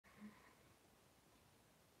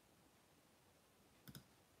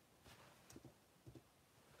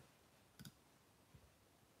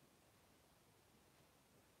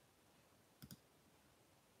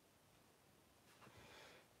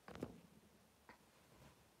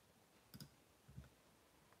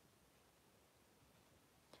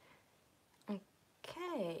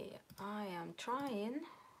trying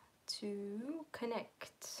to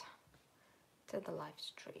connect to the live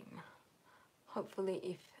stream. Hopefully,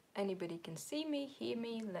 if anybody can see me, hear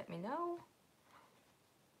me, let me know.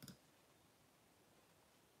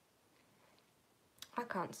 I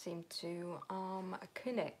can't seem to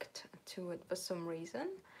connect to it for some reason.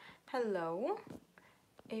 Hello,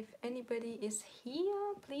 if anybody is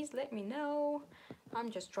here, please let me know.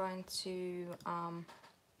 I'm just trying to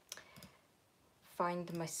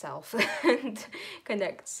find myself and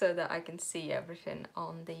connect so that I can see everything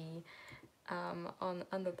on the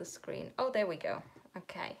under the screen. Oh, there we go.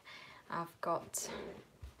 Okay, I've got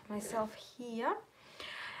myself here.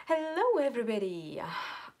 Hello, everybody.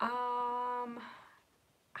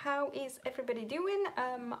 How is everybody doing?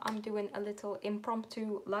 I'm doing a little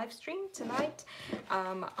impromptu live stream tonight.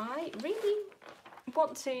 I really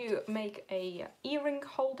want to make a earring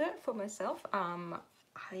holder for myself.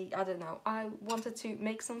 I don't know, I wanted to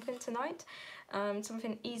make something tonight,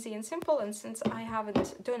 something easy and simple, and since I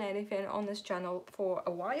haven't done anything on this channel for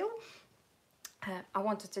a while, I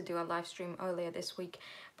wanted to do a live stream earlier this week,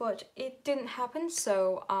 but it didn't happen,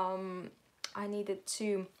 so I need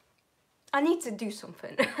to do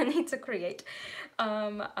something. I need to create,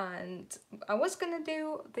 and I was gonna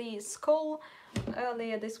do the skull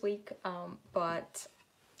earlier this week, but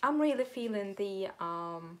I'm really feeling the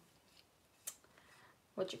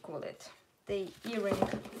what do you call it, the earring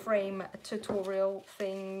frame tutorial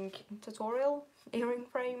earring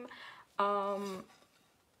frame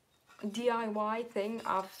DIY thing.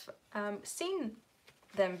 I've seen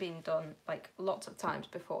them being done like lots of times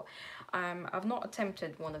before. I've not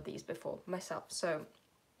attempted one of these before myself, so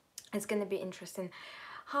it's gonna be interesting.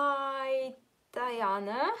 Hi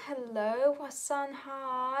Diana, hello. Wasan,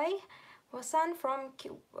 hi. Wasan from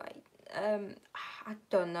Kuwait. I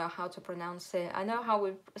don't know how to pronounce it. I know how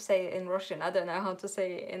we say it in Russian. I don't know how to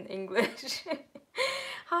say it in English.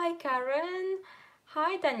 Hi Karen.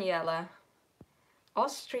 Hi Daniela.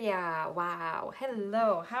 Austria. Wow.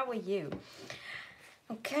 Hello. How are you?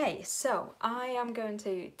 Okay, so I am going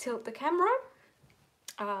to tilt the camera.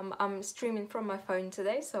 I'm streaming from my phone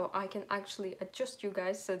today, so I can actually adjust you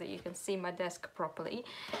guys so that you can see my desk properly.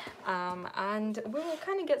 And we will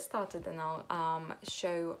kind of get started, and I'll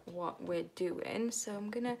show what we're doing. So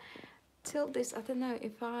I'm gonna tilt this. I don't know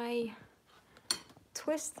if I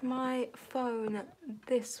twist my phone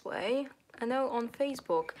this way. I know on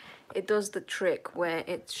Facebook it does the trick where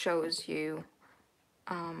it shows you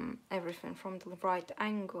everything from the right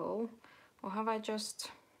angle. Or have I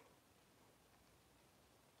just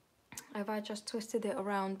twisted it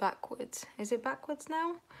around backwards? Is it backwards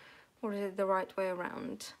now, or is it the right way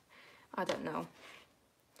around? I don't know.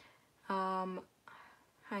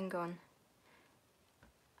 Hang on.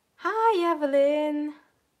 Hi Evelyn.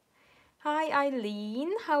 Hi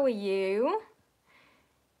Eileen, how are you?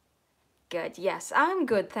 Good, yes, I'm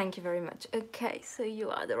good, thank you very much. Okay, so you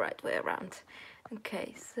are the right way around.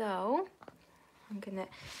 Okay, so I'm gonna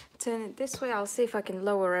turn it this way. I'll see if I can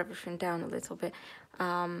lower everything down a little bit.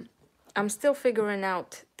 I'm still figuring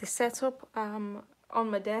out the setup on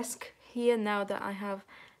my desk here now that I have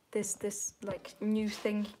this like new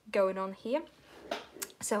thing going on here.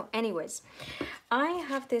 So anyways, I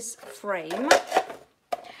have this frame,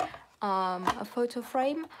 a photo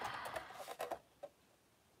frame.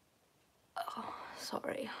 Oh,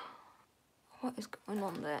 sorry. What is going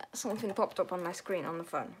on there? Something popped up on my screen on the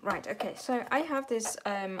phone. Right, okay, so I have this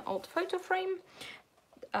old photo frame,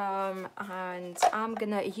 and I'm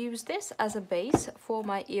gonna use this as a base for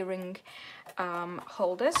my earring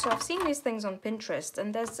holder. So I've seen these things on Pinterest,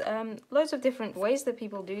 and there's loads of different ways that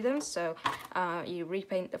people do them. So you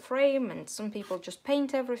repaint the frame, and some people just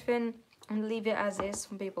paint everything and leave it as is.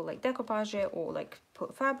 Some people like decoupage it or like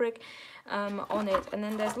put fabric on it, and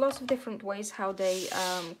then there's lots of different ways how they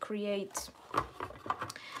create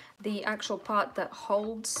the actual part that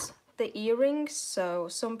holds the earrings. So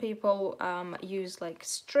some people use like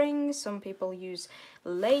string, some people use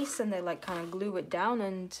lace, and they like kind of glue it down,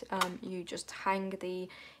 and you just hang the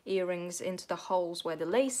earrings into the holes where the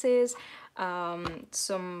lace is.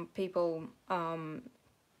 Some people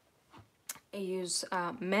use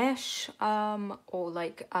mesh or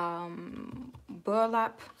like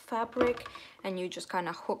burlap fabric, and you just kind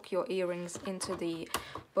of hook your earrings into the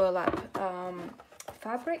burlap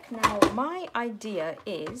fabric. Now my idea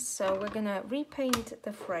is, so we're gonna repaint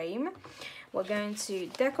the frame, we're going to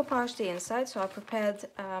decoupage the inside. So I prepared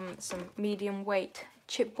some medium weight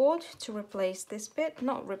chipboard to replace this bit,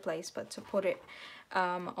 not replace, but to put it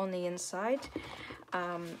on the inside,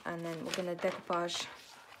 and then we're gonna decoupage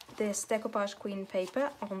this decoupage queen paper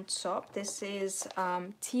on top. This is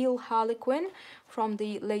teal harlequin from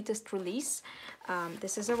the latest release.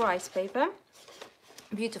 This is a rice paper,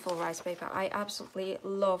 beautiful rice paper. I absolutely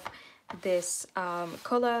love this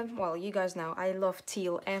color. Well, you guys know I love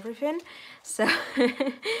teal everything, so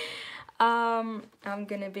I'm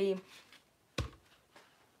gonna be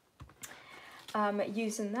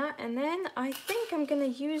using that. And then I think I'm gonna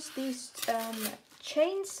use these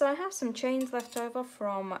chains. So I have some chains left over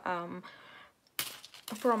from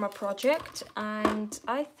a project, and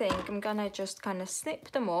I think I'm gonna just kind of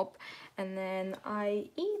snip them up, and then I'm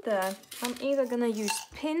either gonna use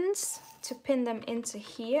pins to pin them into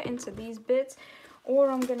here, into these bits,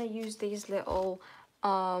 or I'm gonna use these little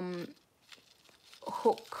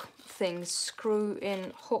hook things, screw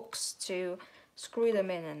in hooks to screw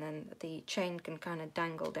them in, and then the chain can kind of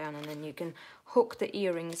dangle down, and then you can hook the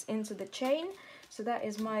earrings into the chain. So that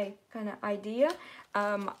is my kind of idea.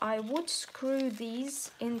 I would screw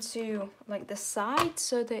these into like the side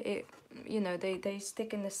so that it, you know, they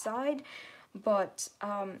stick in the side, but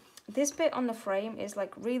this bit on the frame is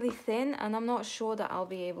like really thin, and I'm not sure that I'll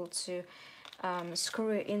be able to screw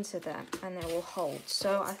it into there and it will hold.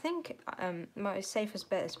 So I think my safest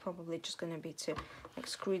bet is probably just going to be to like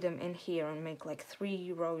screw them in here and make like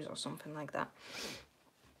 3 rows or something like that.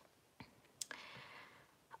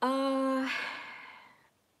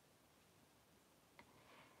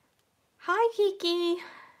 Hi Kiki,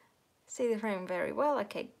 see the frame very well.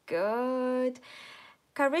 Okay, good.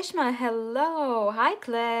 Karishma, hello. Hi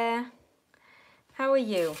Claire, how are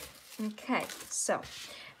you? Okay, so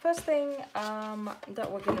first thing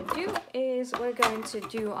that we're going to do is we're going to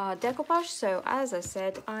do our decoupage. So as I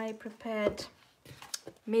said, I prepared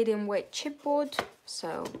medium weight chipboard.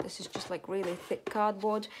 So this is just like really thick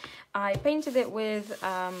cardboard. I painted it with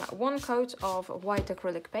 1 coat of white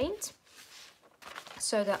acrylic paint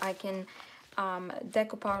so that I can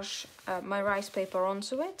decoupage my rice paper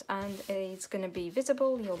onto it, and it's going to be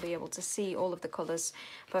visible. You'll be able to see all of the colors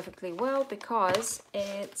perfectly well, because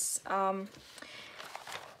it's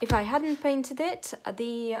if I hadn't painted it,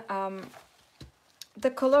 the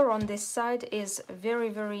color on this side is very,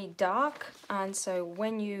 very dark, and so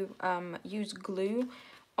when you use glue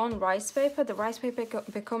on rice paper, the rice paper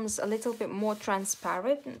becomes a little bit more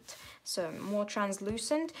transparent, so more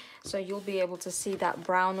translucent, so you'll be able to see that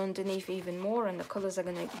brown underneath even more, and the colors are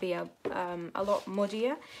going to be a lot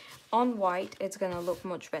muddier. On white, it's going to look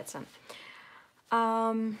much better.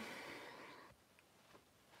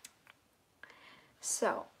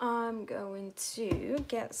 So I'm going to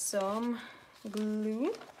get some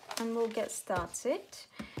glue and we'll get started.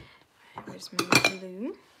 Where's my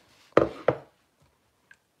glue?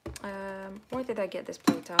 Where did I get this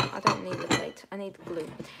plate out? I don't need the plate, I need glue.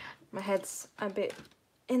 My head's a bit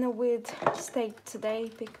in a weird state today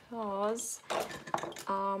because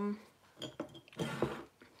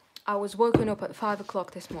I was woken up at 5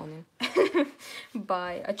 o'clock this morning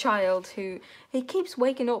by a child who he keeps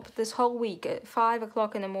waking up this whole week at 5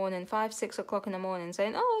 o'clock in the morning, 6 o'clock in the morning,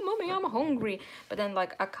 saying, "Oh, mommy, I'm hungry," but then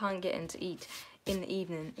like I can't get him to eat in the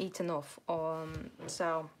evening, eat enough.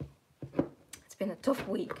 So it's been a tough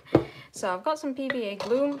week. So I've got some PVA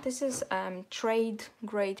glue. This is trade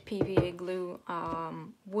grade PVA glue,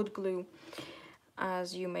 wood glue.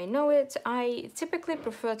 As you may know it, I typically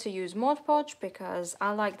prefer to use Mod Podge because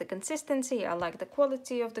I like the consistency, I like the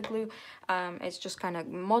quality of the glue. It's just kind of,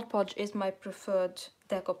 Mod Podge is my preferred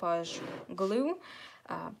decoupage glue.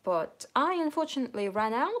 But I unfortunately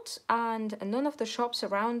ran out, and none of the shops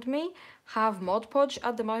around me have Mod Podge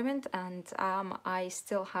at the moment, and I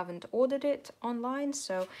still haven't ordered it online,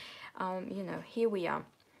 so you know, here we are.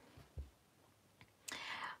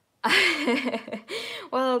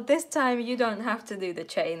 Well, this time you don't have to do the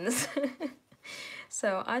chains.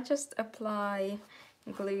 So I just apply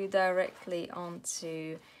glue directly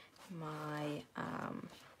onto my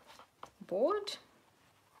board,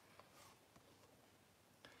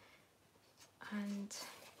 and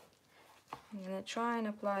I'm gonna try and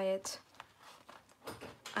apply it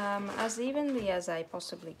as evenly as I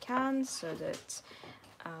possibly can, so that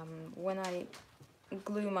when I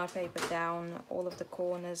glue my paper down, all of the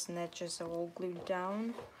corners and edges are all glued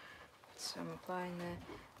down. So I'm applying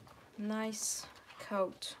a nice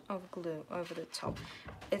coat of glue over the top.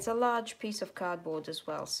 It's a large piece of cardboard as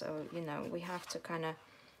well, so you know, we have to kind of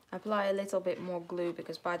apply a little bit more glue,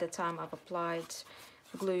 because by the time I've applied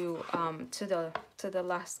glue to the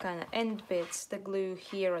last kind of end bits, the glue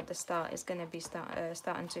here at the start is going to be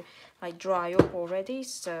starting to like dry up already.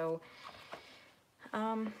 So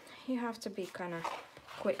you have to be kind of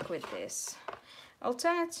quick with this.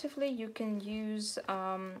 Alternatively, you can use,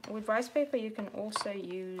 with rice paper, you can also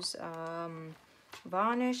use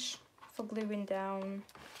varnish for gluing down,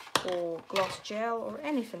 or gloss gel, or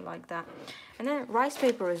anything like that. And then rice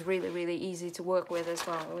paper is really, really easy to work with as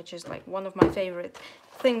well, which is like one of my favorite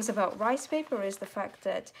things about rice paper, is the fact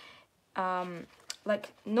that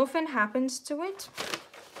like nothing happens to it.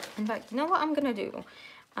 In fact, you know what I'm gonna do?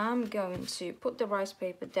 I'm going to put the rice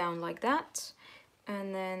paper down like that,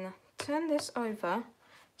 and then turn this over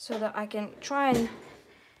so that I can try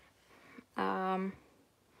and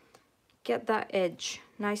get that edge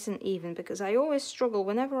nice and even, because I always struggle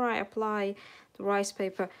whenever I apply the rice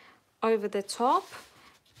paper over the top.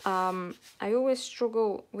 I always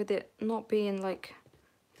struggle with it not being like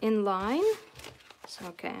in line. So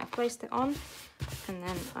okay, I placed it on, and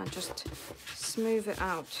then I just smooth it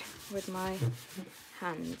out with my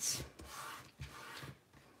hands.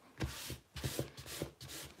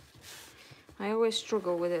 I always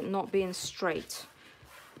struggle with it not being straight.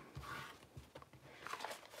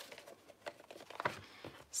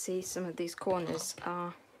 See, some of these corners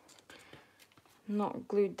are not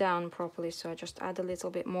glued down properly, so I just add a little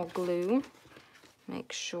bit more glue.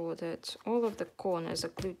 Make sure that all of the corners are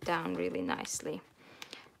glued down really nicely.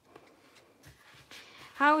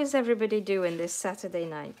 How is everybody doing this Saturday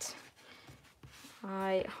night?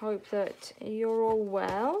 I hope that you're all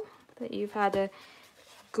well, that you've had a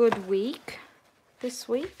good week this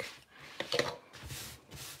week.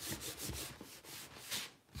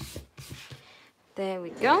 There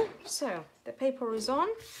we go. So the paper is on.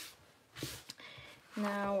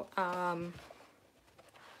 Now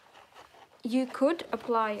you could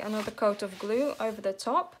apply another coat of glue over the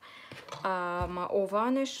top, or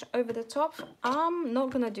varnish over the top. I'm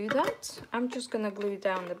not gonna do that. I'm just gonna glue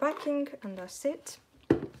down the backing, and that's it.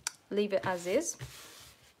 Leave it as is.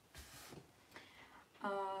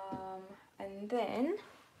 And then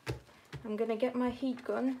I'm gonna get my heat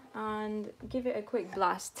gun and give it a quick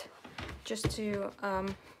blast, just to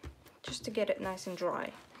get it nice and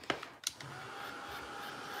dry.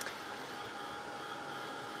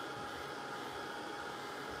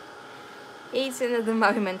 Eating at the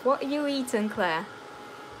moment. What are you eating, Claire?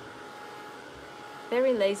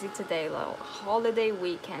 Very lazy today, though. Holiday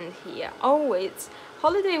weekend here. Oh, it's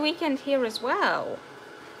holiday weekend here as well.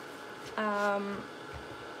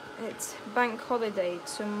 It's bank holiday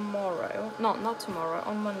tomorrow. Not tomorrow,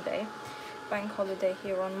 on Monday. Bank holiday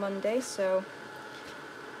here on Monday, so,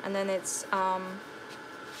 and then it's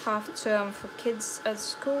half term for kids at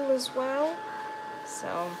school as well.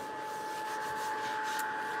 So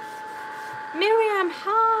Miriam,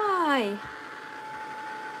 hi.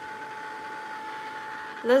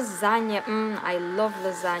 Lasagna, I love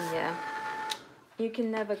lasagna. You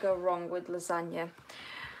can never go wrong with lasagna.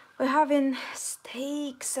 We're having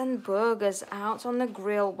steaks and burgers out on the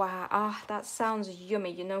grill. Wow, that sounds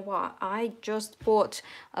yummy. You know what? I just bought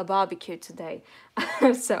a barbecue today.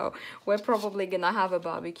 So we're probably gonna have a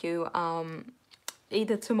barbecue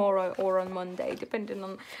either tomorrow or on Monday, depending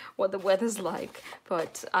on what the weather's like.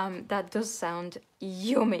 But that does sound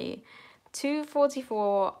yummy.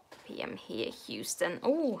 2:44 p.m. here, Houston.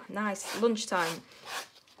 Oh, nice, lunchtime.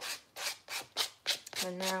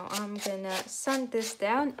 And now I'm gonna sand this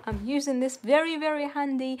down. I'm using this very, very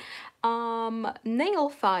handy nail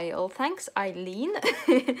file. Thanks, Eileen,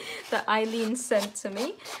 that Eileen sent to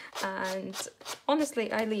me. And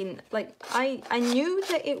honestly, Eileen, like I knew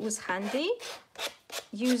that it was handy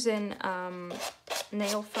using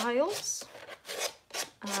nail files,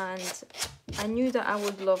 and I knew that I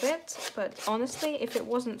would love it. But honestly, if it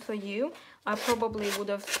wasn't for you, I probably would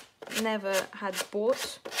have never had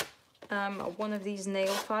bought one of these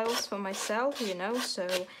nail files for myself, you know. So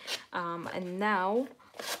and now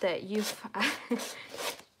that you've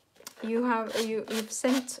you've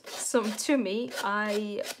sent some to me,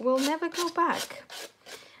 I will never go back.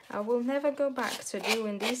 I will never go back to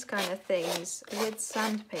doing these kind of things with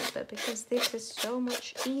sandpaper, because this is so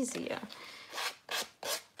much easier.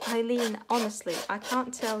 Eileen, honestly, I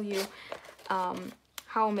can't tell you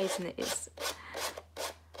how amazing it is.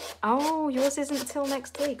 Oh, yours isn't till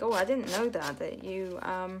next week. Oh, I didn't know that you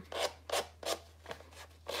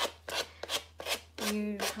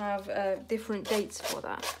you have different dates for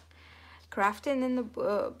that. Crafting in the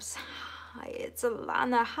burbs. Hi, it's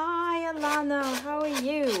Alana. Hi, Alana. How are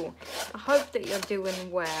you? I hope that you're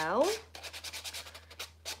doing well.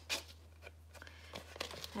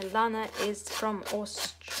 Alana is from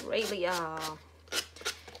Australia.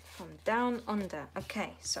 From down under.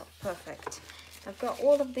 Okay, so perfect. I've got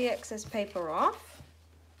all of the excess paper off.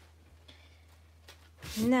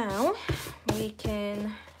 Now we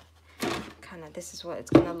can kind of, this is what it's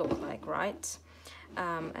going to look like, right?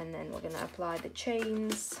 and then we're gonna apply the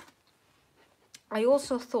chains. I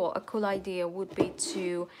also thought a cool idea would be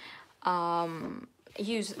to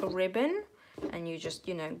use a ribbon, and you just,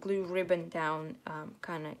 you know, glue ribbon down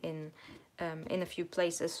kind of in a few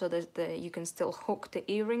places, so that you can still hook the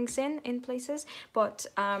earrings in places. But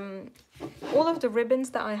all of the ribbons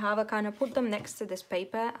that I have, I kind of put them next to this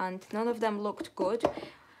paper, and none of them looked good.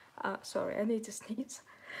 Sorry, I need to sneeze.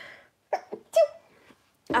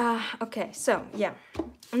 Okay, so yeah,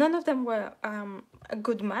 none of them were a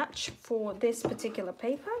good match for this particular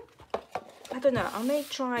paper. I don't know, I may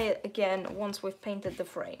try it again once we've painted the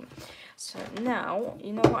frame. So now,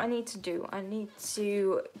 you know what I need to do? I need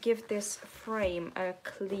to give this frame a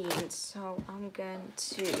clean. So I'm going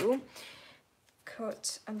to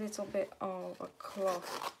cut a little bit of a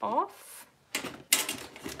cloth off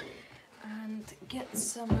and get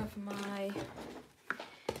some of my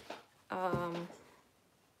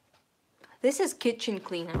this is kitchen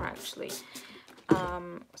cleaner actually,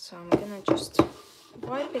 so I'm gonna just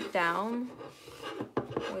wipe it down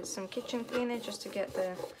with some kitchen cleaner just to get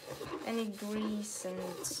any grease and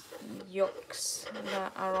yucks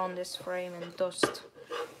that are on this frame and dust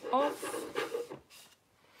off.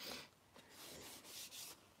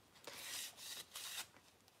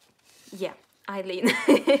 Yeah, Eileen,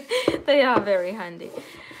 they are very handy.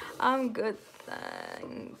 I'm good,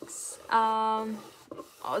 thanks.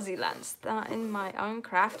 Aussie Land, starting my own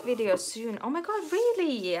craft video soon. Oh my god,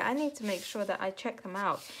 really? I need to make sure that I check them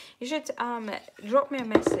out. You should drop me a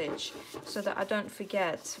message so that I don't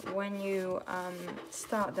forget when you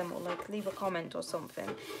start them, or like leave a comment or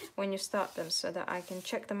something when you start them, so that I can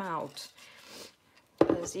check them out.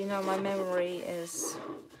 Because, you know, my memory is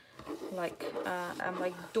like I'm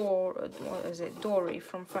like what is it, Dory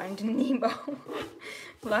from Finding Nemo.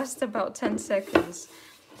 Lasts about 10 seconds.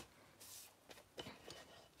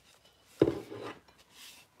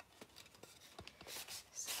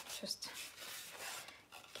 Just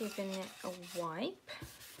giving it a wipe.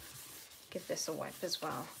 Give this a wipe as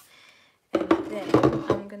well. And then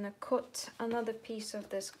I'm gonna cut another piece of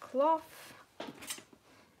this cloth.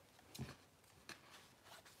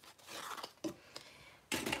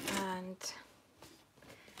 And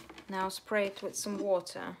now spray it with some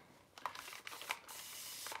water.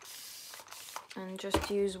 And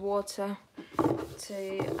just use water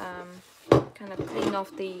to kind of clean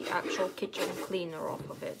off the actual kitchen cleaner off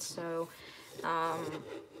of it. So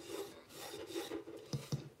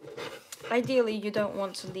ideally you don't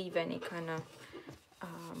want to leave any kind of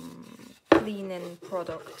cleaning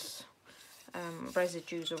products,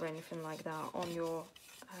 residues or anything like that on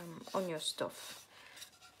your stuff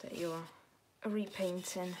that you're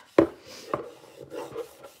repainting.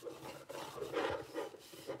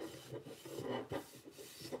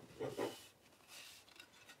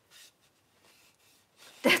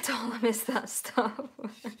 That's all, I miss that stuff.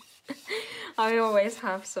 I always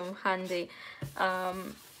have some handy.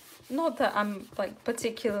 Not that I'm like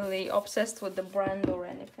particularly obsessed with the brand or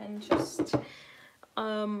anything,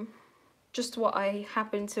 just what I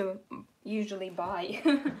happen to usually buy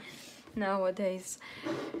nowadays.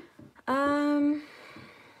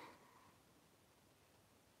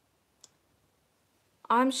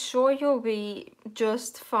 I'm sure you'll be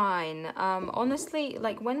just fine. Honestly,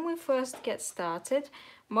 like when we first get started,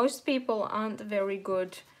 most people aren't very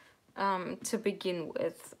good to begin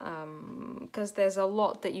with, because there's a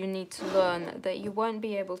lot that you need to learn that you won't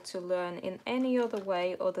be able to learn in any other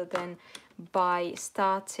way other than by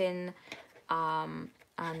starting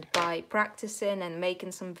and by practicing and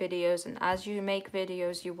making some videos. And as you make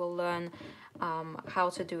videos, you will learn how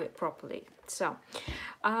to do it properly. So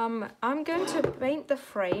I'm going to paint the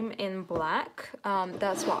frame in black.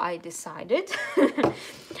 That's what I decided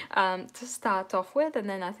to start off with, and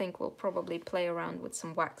then I think we'll probably play around with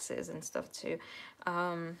some waxes and stuff to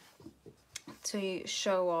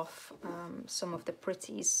show off some of the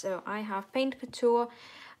pretties. So I have Paint Couture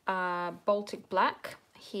Baltic Black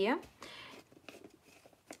here,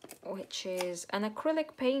 which is an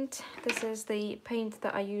acrylic paint. This is the paint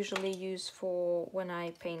that I usually use for when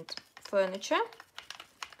I paint furniture.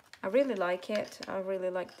 I really like it. I really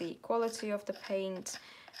like the quality of the paint.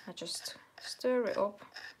 I just stir it up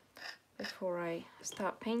before I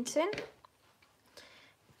start painting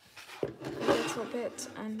a little bit,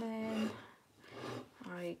 and then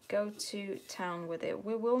I go to town with it.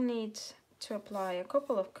 We will need to apply a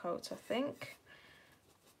couple of coats, I think,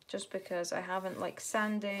 just because I haven't like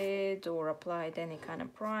sanded or applied any kind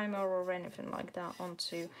of primer or anything like that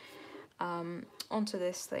onto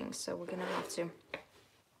this thing. So we're gonna have to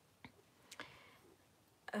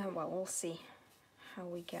well, we'll see how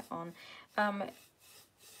we get on.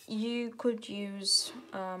 you could use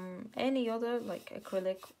any other like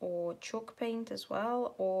acrylic or chalk paint as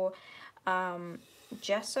well, or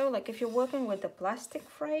gesso. Like if you're working with the plastic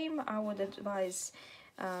frame, I would advise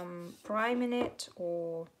priming it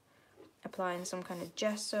or applying some kind of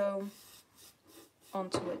gesso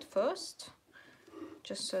onto it first,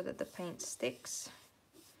 just so that the paint sticks.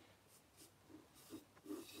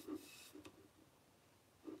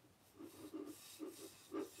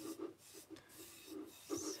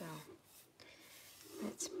 So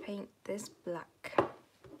let's paint this black.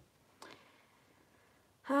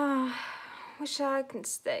 Wish I could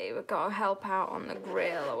stay. We gotta help out on the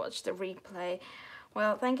grill or watch the replay.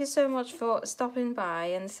 Well, thank you so much for stopping by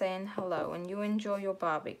and saying hello, and you enjoy your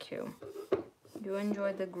barbecue. You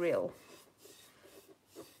enjoy the grill.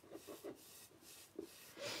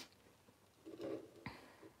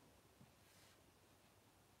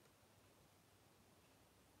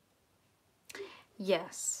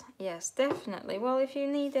 Yes, yes, definitely. Well, if you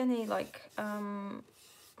need any like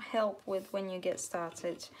help with when you get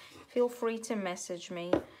started, feel free to message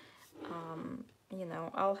me. You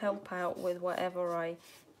know, I'll help out with whatever I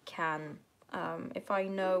can. If I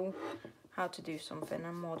know how to do something,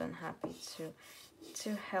 I'm more than happy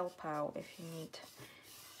to help out if you need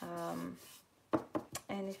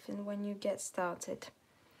anything when you get started.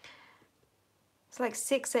 It's like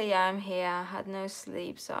 6 a.m. here. I had no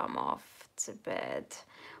sleep, so I'm off to bed.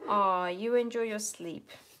 Oh, you enjoy your sleep,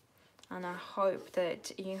 and I hope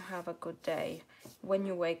that you have a good day when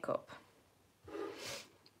you wake up.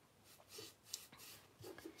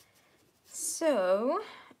 So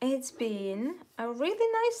it's been a really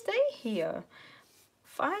nice day here.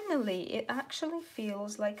 Finally, it actually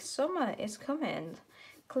feels like summer is coming.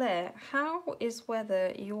 Claire, how is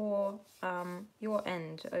weather your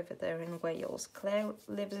end over there in Wales? Claire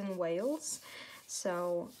lives in Wales,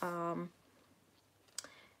 so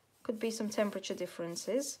could be some temperature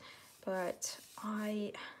differences, but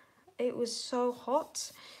it was so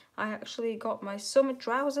hot. I actually got my summer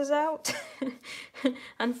trousers out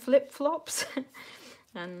and flip-flops,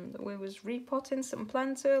 and we was repotting some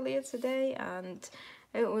plants earlier today, and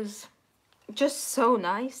it was just so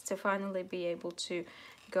nice to finally be able to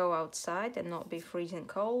go outside and not be freezing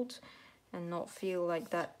cold and not feel like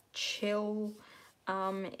that chill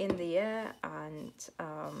in the air, and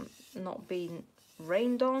not being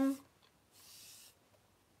rained on.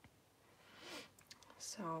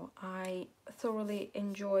 So I thoroughly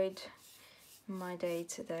enjoyed my day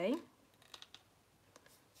today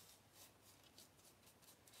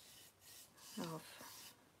of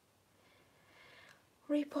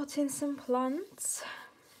repotting some plants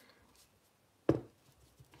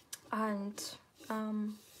and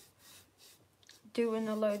doing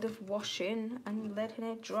a load of washing and letting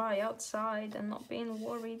it dry outside and not being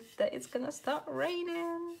worried that it's gonna start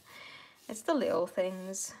raining. It's the little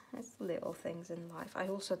things. It's the little things in life. I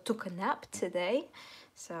also took a nap today,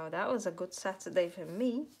 so that was a good Saturday for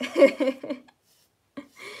me.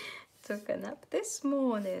 Took a nap this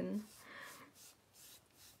morning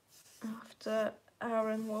after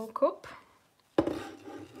Aaron woke up.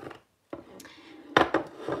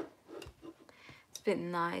 It's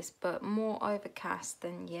been nice, but more overcast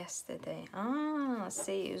than yesterday. Ah,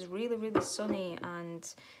 see, it was really, really sunny and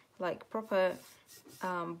like proper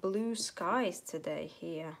blue skies today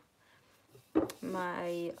here.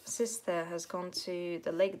 My sister has gone to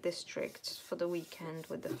the Lake District for the weekend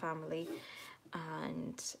with the family,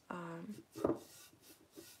 and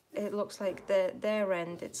it looks like their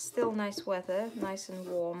end, it's still nice weather, nice and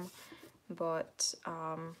warm, but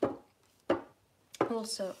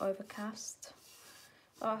also overcast.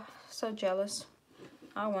 Oh, so jealous.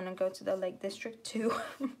 I want to go to the Lake District too.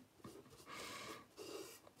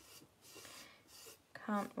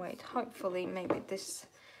 Can't wait. Hopefully maybe this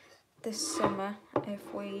summer,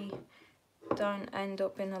 if we don't end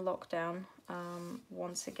up in a lockdown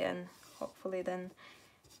once again, hopefully then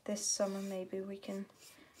this summer maybe we can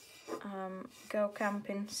go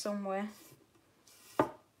camping somewhere,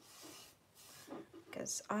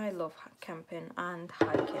 because I love camping and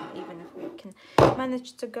hiking. Even if we can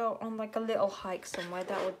manage to go on like a little hike somewhere,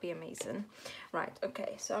 that would be amazing. Right,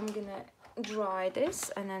 okay, so I'm gonna dry this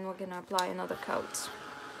and then we're gonna apply another coat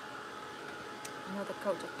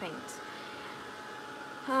of paint.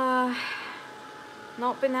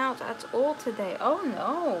 Not been out at all today. Oh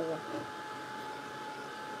no,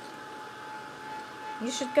 you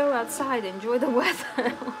should go outside, enjoy the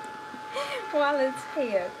weather while it's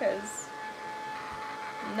here, because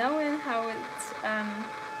knowing how it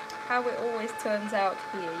always turns out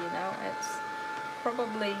here, you know, it's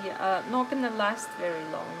probably not gonna last very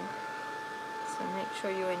long, so make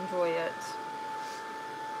sure you enjoy it.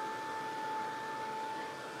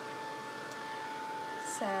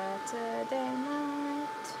 Saturday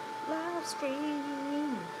night live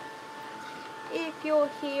stream. If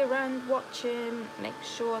you're here and watching, make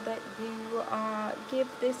sure that you give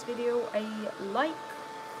this video a like.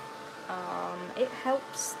 It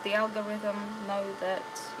helps the algorithm know that,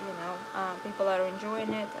 you know, people are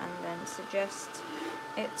enjoying it, and then suggest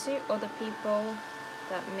it to other people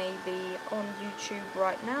that may be on YouTube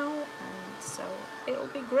right now. And so it'll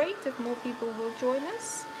be great if more people will join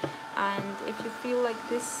us. And if you feel like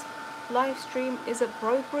this live stream is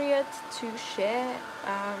appropriate to share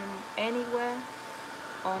anywhere,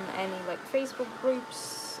 on any like Facebook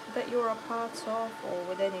groups that you're a part of, or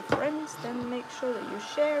with any friends, then make sure that you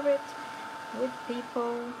share it with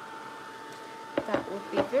people. That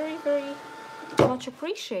would be very, very much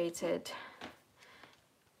appreciated.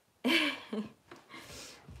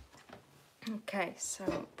 Okay,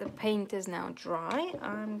 so the paint is now dry.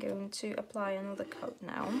 I'm going to apply another coat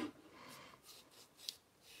now.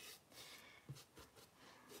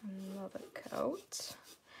 Another coat.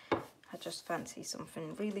 I just fancy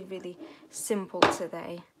something really, really simple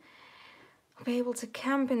today. I'll be able to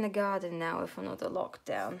camp in the garden now with another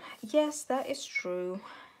lockdown. Yes, that is true.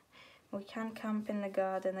 We can camp in the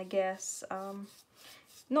garden, I guess.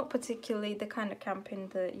 Not particularly the kind of camping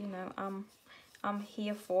that, you know, I'm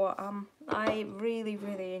here for. I really,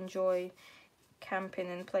 really enjoy camping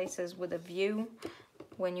in places with a view.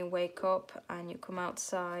 When you wake up and you come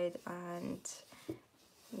outside and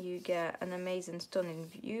you get an amazing, stunning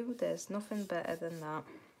view. There's nothing better than that.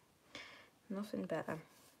 Nothing better.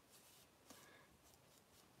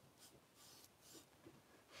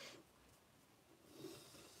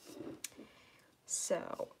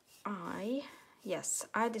 So I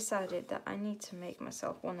decided that I need to make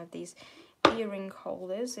myself one of these earring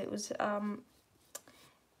holders. It was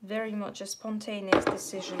very much a spontaneous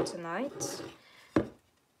decision tonight.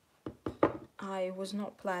 I was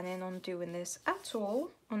not planning on doing this at all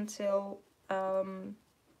until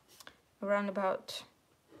around about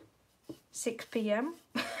 6 p.m.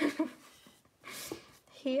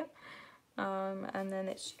 here, and then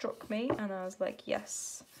it struck me and I was like,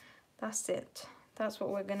 yes, that's it, that's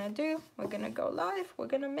what we're gonna do. We're gonna go live, we're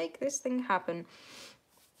gonna make this thing happen.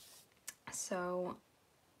 So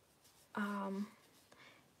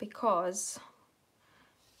because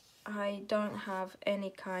I don't have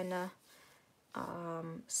any kind of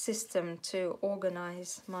system to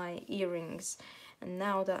organize my earrings, and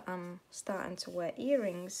now that I'm starting to wear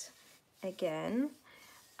earrings again,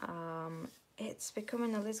 it's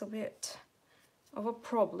becoming a little bit of a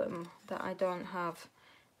problem that I don't have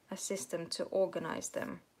a system to organize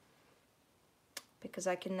them, because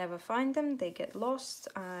I can never find them. They get lost,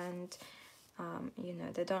 and you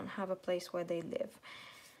know, they don't have a place where they live,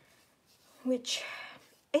 which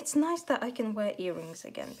it's nice that I can wear earrings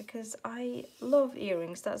again, because I love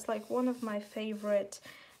earrings. That's like one of my favorite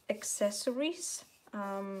accessories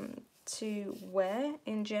to wear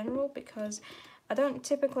in general, because I don't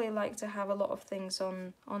typically like to have a lot of things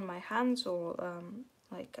on my hands, or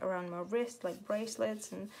like around my wrist, like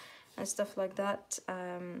bracelets and stuff like that,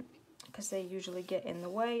 because they usually get in the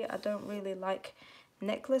way. I don't really like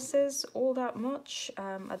necklaces all that much.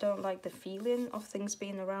 I don't like the feeling of things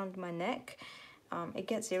being around my neck. It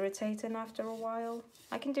gets irritating after a while.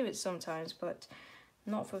 I can do it sometimes, but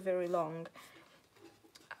not for very long.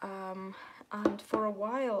 And for a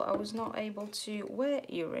while I was not able to wear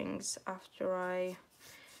earrings after I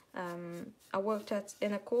worked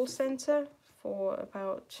in a call center for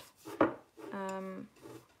about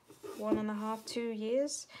 1.5 to 2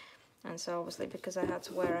 years, and so obviously because I had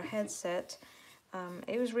to wear a headset,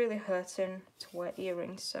 it was really hurting to wear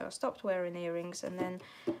earrings, so I stopped wearing earrings, and then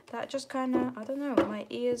that just kind of, I don't know, my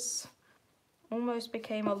ears almost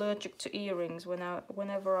became allergic to earrings.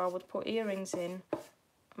 Whenever I would put earrings in,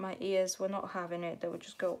 my ears were not having it. They would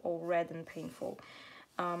just go all red and painful,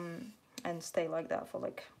 and stay like that for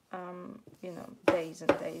like, you know, days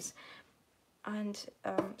and days. And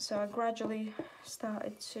so I gradually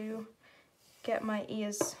started to get my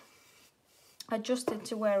ears adjusted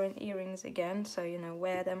to wearing earrings again. So, you know,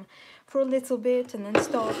 wear them for a little bit and then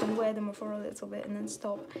stop, and wear them for a little bit and then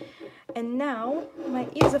stop. And now my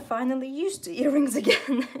ears are finally used to earrings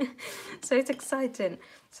again. So it's exciting.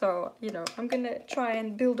 So, you know, I'm gonna try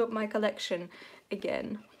and build up my collection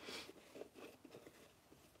again.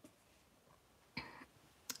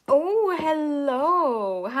 Oh,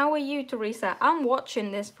 hello. How are you, Teresa? I'm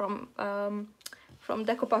watching this from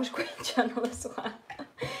Decoupage Queen channel as well.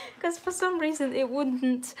 Because for some reason it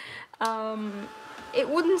wouldn't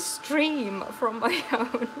stream from my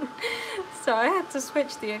own. So I had to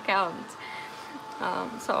switch the account.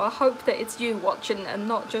 So I hope that it's you watching and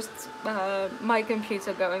not just my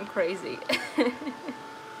computer going crazy.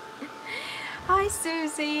 Hi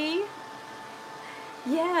Susie.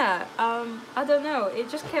 Yeah, I don't know, it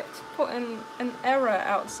just kept putting an error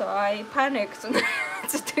out, so I panicked and had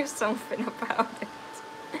to do something about it.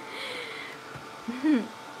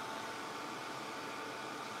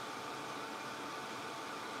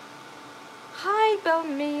 Hi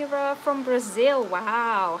Belmira from Brazil.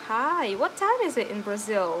 Wow, hi, what time is it in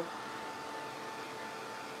Brazil?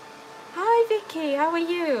 Hi Vicky, how are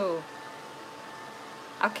you?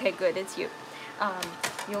 Okay, good, it's you.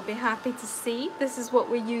 You'll be happy to see this is what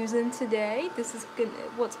we're using today. This is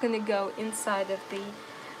what's gonna go inside of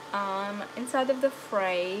the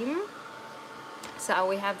frame. So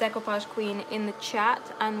we have Decoupage Queen in the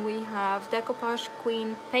chat, and we have Decoupage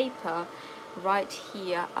Queen paper right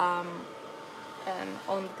here on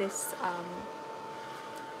this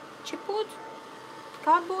chipboard,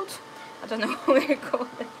 cardboard. I don't know what you call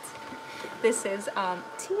it. This is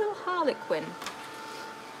teal harlequin.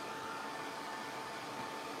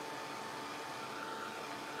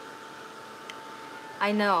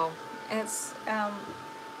 I know, it's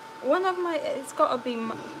it's got to be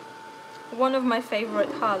one of my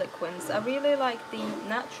favorite harlequins. I really like the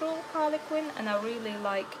natural harlequin, and I really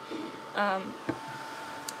like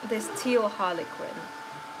this teal harlequin.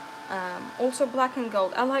 Also black and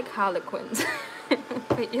gold. I like harlequins,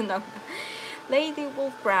 but you know, Lady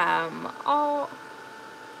Wolfram. Oh,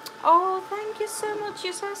 thank you so much.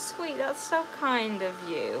 You're so sweet. That's so kind of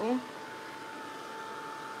you.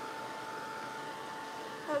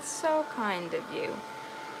 That's so kind of you.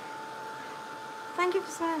 Thank you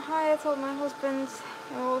for saying hi. I told my husband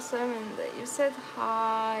you're awesome and that you said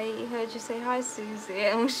hi. He heard you say hi, Susie.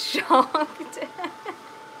 I'm shocked.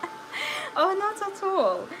 Oh, not at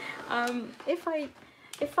all.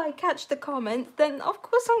 If I catch the comment, then of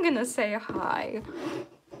course I'm gonna say hi.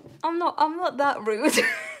 I'm not that rude.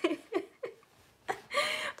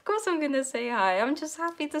 Of course I'm gonna say hi. I'm just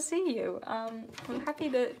happy to see you. I'm happy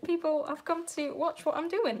that people have come to watch what I'm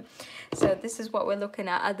doing. So this is what we're looking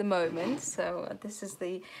at the moment. So this is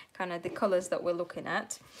the kind of the colors that we're looking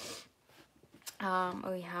at.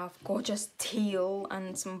 We have gorgeous teal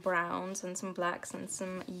and some browns and some blacks and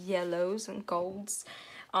some yellows and golds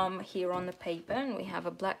here on the paper, and we have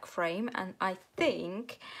a black frame, and I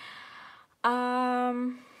think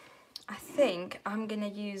I'm gonna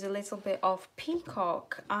use a little bit of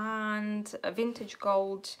peacock and vintage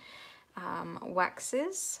gold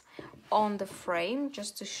waxes on the frame,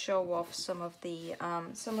 just to show off some of the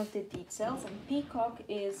details. And peacock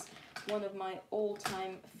is one of my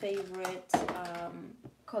all-time favorite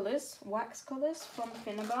colors, wax colors from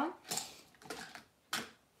Finnegan.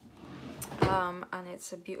 And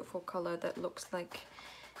it's a beautiful color that looks like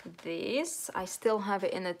this. I still have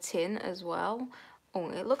it in a tin as well. Oh,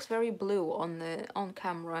 it looks very blue on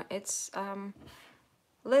camera. It's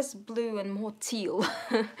less blue and more teal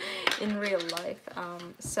in real life.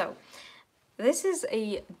 So this is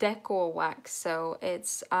a decor wax, so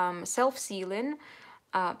it's self-sealing,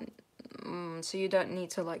 so you don't need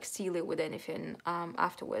to like seal it with anything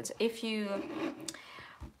afterwards.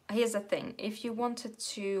 Here's the thing, if you wanted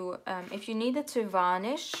to, if you needed to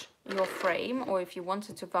varnish your frame, or if you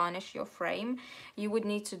wanted to varnish your frame, you would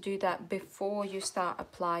need to do that before you start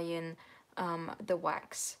applying the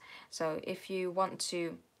wax. So if you want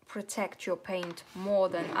to protect your paint more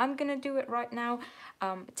than I'm gonna do it right now,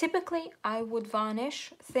 typically I would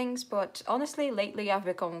varnish things, but honestly lately I've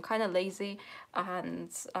become kind of lazy,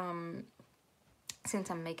 and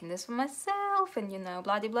since I'm making this for myself and, you know,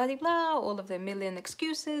 blah blah blah blah, all of the million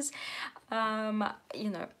excuses, you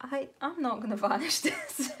know, I'm not gonna varnish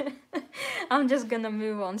this. I'm just gonna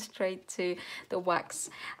move on straight to the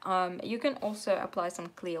wax. You can also apply some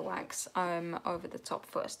clear wax over the top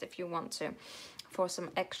first if you want to, for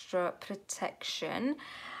some extra protection.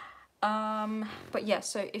 But yeah,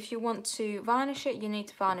 so if you want to varnish it, you need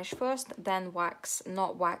to varnish first, then wax,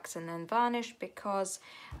 not wax and then varnish, because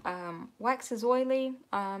wax is oily,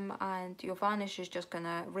 and your varnish is just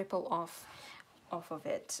gonna ripple off of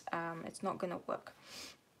it. It's not gonna work.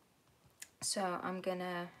 So I'm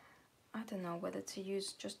gonna, I don't know whether to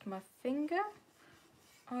use just my finger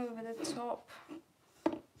over the top,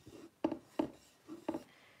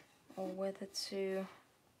 or whether to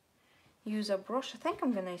use a brush. I think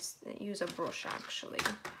I'm gonna use a brush actually.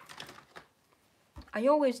 I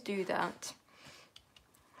always do that.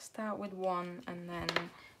 Start with one and then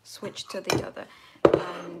switch to the other.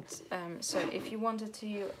 And so if you wanted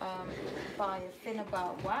to buy a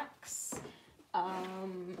Finnegan wax,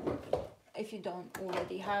 if you don't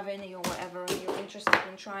already have any or whatever and you're interested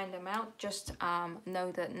in trying them out, just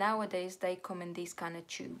know that nowadays they come in these kind of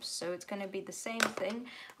tubes. So it's going to be the same thing.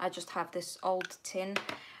 I just have this old tin,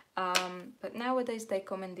 but nowadays they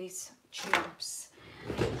come in these tubes,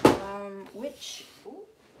 which, ooh,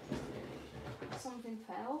 something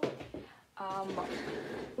fell,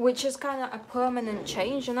 which is kind of a permanent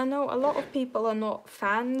change. And I know a lot of people are not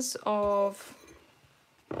fans of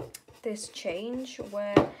this change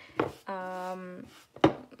where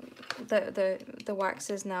the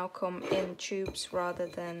waxes now come in tubes rather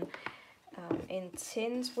than in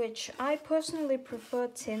tins, which I personally prefer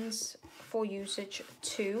tins for usage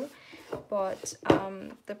too, but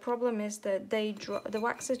the problem is that the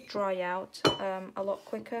waxes dry out a lot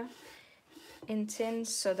quicker in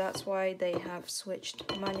tins, so that's why they have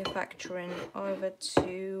switched manufacturing over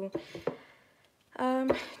to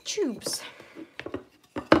tubes.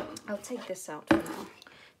 I'll take this out for now.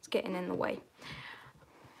 It's getting in the way.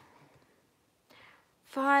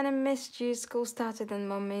 Fine, I missed you. School started and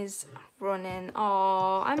Mummy's running.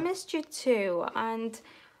 Oh, I missed you too. And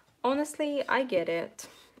honestly, I get it.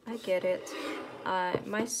 I get it.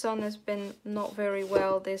 My son has been not very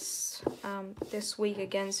well this week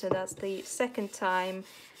again, so that's the second time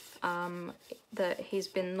that he's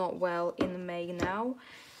been not well in May now,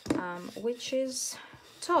 which is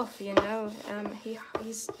tough, you know. He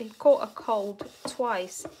caught a cold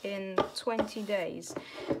twice in 20 days,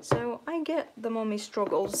 so I get the mummy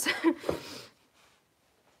struggles.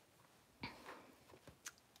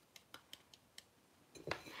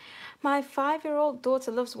 My 5-year-old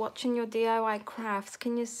daughter loves watching your DIY crafts.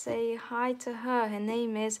 Can you say hi to her? Her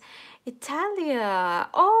name is Italia.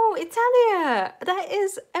 Oh, Italia! That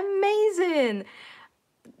is amazing.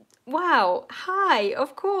 Wow, hi,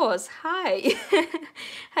 of course, hi.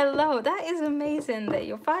 Hello, that is amazing that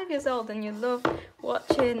you're 5 years old and you love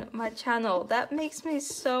watching my channel. That makes me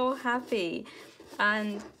so happy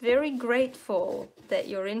and very grateful that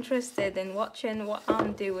you're interested in watching what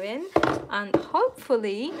I'm doing, and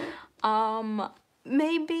hopefully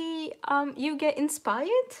maybe you get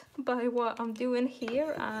inspired by what I'm doing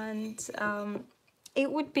here, and it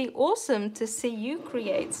would be awesome to see you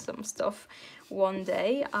create some stuff one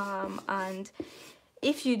day, and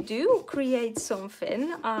if you do create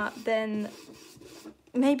something, then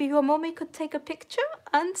maybe your mommy could take a picture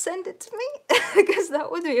and send it to me, because that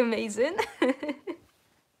would be amazing.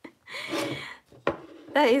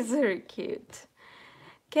 That is very cute.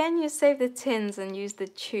 Can you save the tins and use the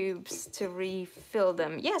tubes to refill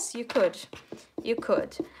them? Yes, you could. You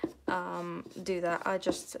could do that. I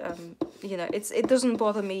just, you know, it doesn't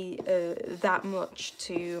bother me that much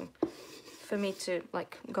for me to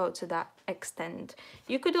like go to that extent.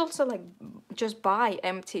 You could also like just buy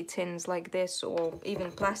empty tins like this, or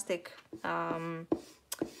even plastic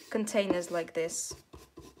containers like this,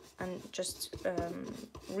 and just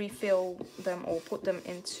refill them or put them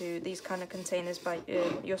into these kind of containers by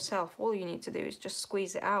yourself. All you need to do is just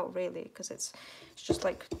squeeze it out, really, because it's just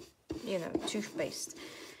like, you know, toothpaste.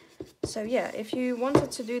 So yeah, if you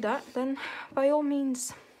wanted to do that, then by all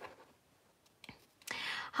means.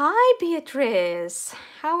 Hi Beatrice,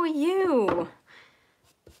 how are you?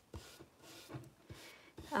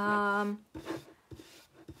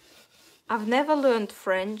 I've never learned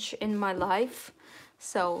French in my life,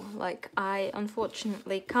 so like I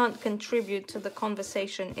unfortunately can't contribute to the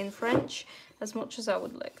conversation in French as much as I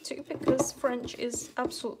would like to, because French is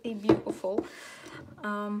absolutely beautiful.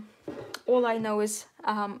 All I know is,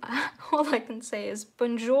 all I can say is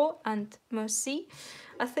bonjour and merci,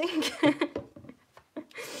 I think.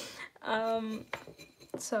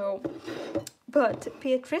 So, but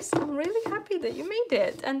Beatrice, I'm really happy that you made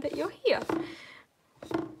it and that you're here.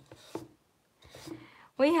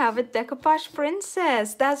 We have a decoupage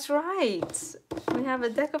princess, that's right. We have a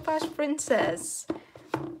decoupage princess.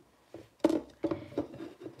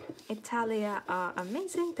 Italia, our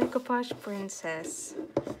amazing decoupage princess.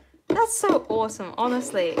 That's so awesome,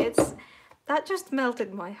 honestly. That just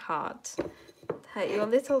melted my heart. That your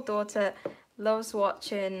little daughter loves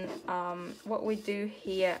watching what we do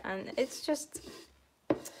here, and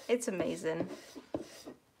it's amazing.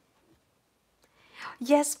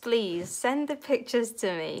 Yes, please send the pictures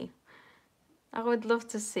to me. I would love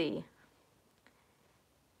to see.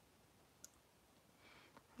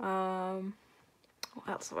 What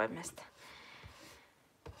else have I missed?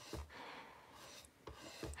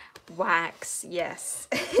 Wax, yes.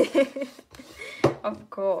 Of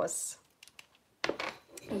course.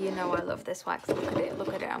 You know I love this wax. Look at it,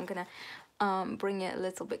 look at it. I'm gonna bring it a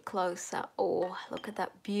little bit closer. Oh, look at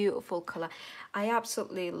that beautiful color. I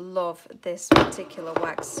absolutely love this particular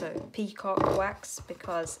wax, so peacock wax,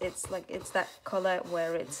 because it's like, it's that color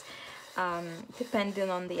where it's depending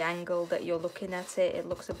on the angle that you're looking at it, it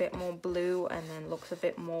looks a bit more blue and then looks a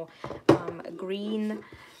bit more green.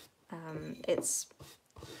 It's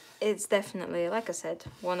definitely, like I said,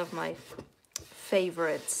 one of my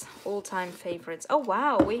favorites, all-time favorites. Oh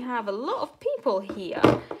wow, we have a lot of people here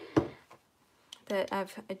that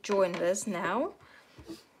have joined us now.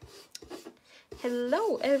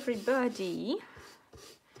 Hello everybody.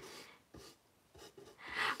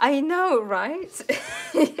 I know, right?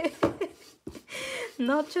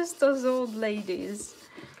 Not just us old ladies.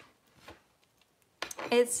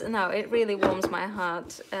 No, it really warms my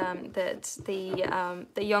heart that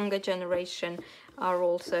the younger generation are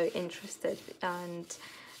also interested and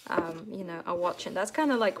you know, are watching. That's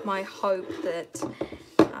kind of like my hope, that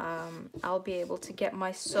I'll be able to get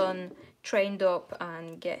my son trained up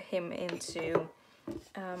and get him into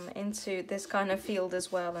this kind of field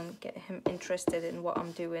as well, and get him interested in what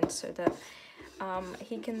I'm doing, so that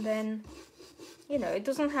he can then, you know, it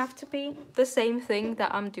doesn't have to be the same thing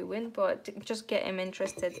that I'm doing, but just get him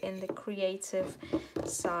interested in the creative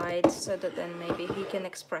side, so that then maybe he can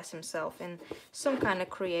express himself in some kind of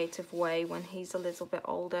creative way when he's a little bit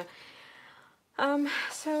older.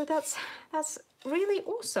 So that's really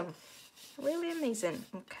awesome, really amazing.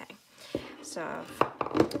 Okay, so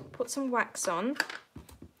I've put some wax on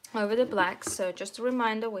over the blacks. So just a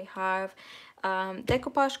reminder, we have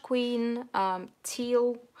Decoupage Queen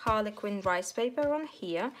teal Harlequin rice paper on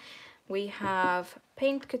here. We have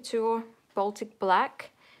Paint Couture Baltic Black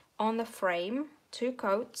on the frame, 2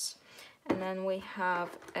 coats, and then we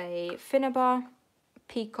have a Finnabar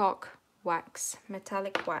Peacock wax,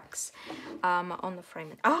 metallic wax on the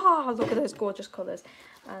frame. Ah, look at those gorgeous colors,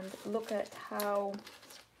 and look at how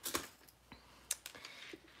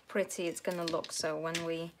pretty it's gonna look. So when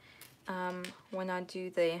we when I do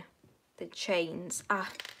the chains,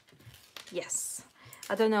 yes,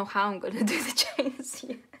 I don't know how I'm gonna do the chains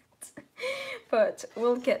yet, but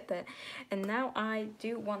we'll get there. And now I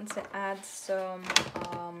do want to add some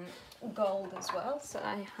gold as well. So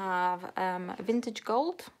I have vintage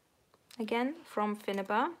gold, again from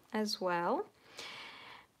Finnabar as well.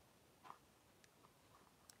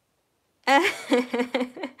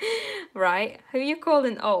 Right, who you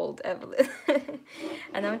calling old, Evelyn?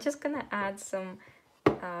 And I'm just gonna add some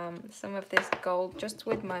of this gold just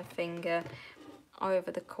with my finger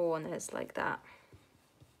over the corners like that.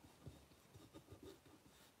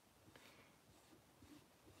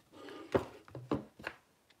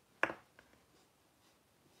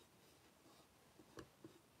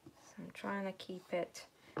 So I'm trying to keep it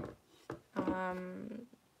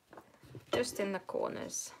just in the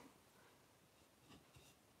corners.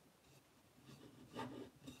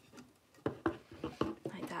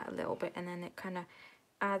 Like that a little bit, and then it kind of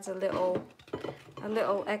adds a little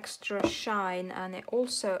extra shine, and it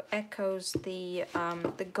also echoes the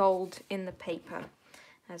gold in the paper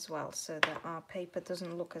as well, so that our paper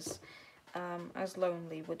doesn't look as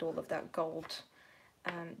lonely with all of that gold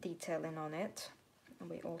detailing on it. And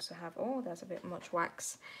we also have, oh, that's a bit much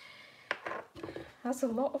wax. That's a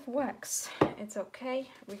lot of wax. It's okay,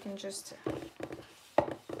 we can just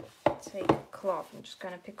take a cloth and just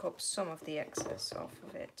kind of pick up some of the excess off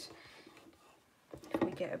of it if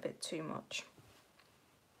we get a bit too much.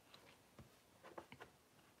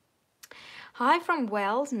 Hi from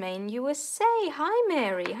Wells, Maine, USA. Hi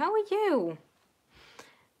Mary, how are you?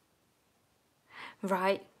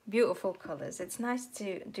 Right, beautiful colours. It's nice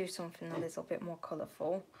to do something a little bit more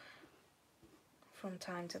colourful from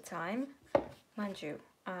time to time. Mind you,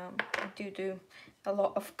 I do a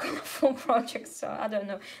lot of colourful projects, so I don't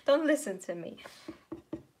know. Don't listen to me.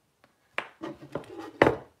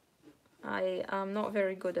 I am not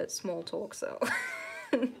very good at small talk, so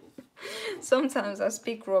sometimes I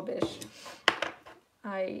speak rubbish.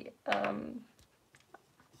 I want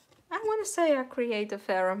to say I create a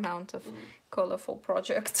fair amount of colourful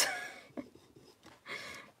projects.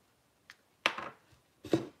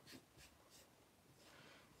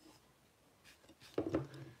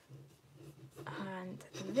 And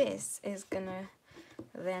this is gonna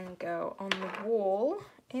then go on the wall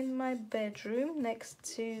in my bedroom next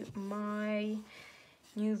to my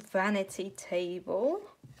new vanity table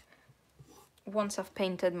once I've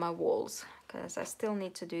painted my walls, because I still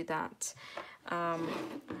need to do that. I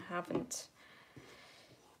haven't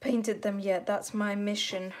painted them yet. That's my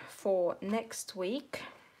mission for next week.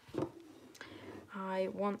 I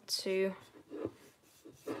want to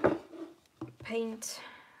paint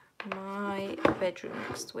my bedroom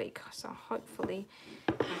next week, so hopefully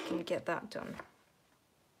I can get that done.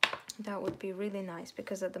 That would be really nice,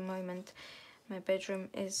 because at the moment my bedroom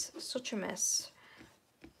is such a mess.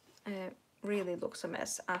 Really looks a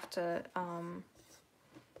mess after I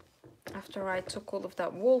took all of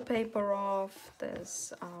that wallpaper off.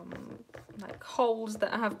 There's like holes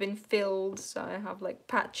that have been filled, so I have like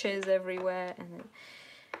patches everywhere, and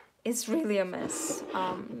it's really a mess.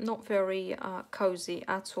 Not very cozy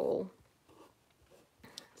at all,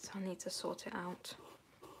 so I need to sort it out.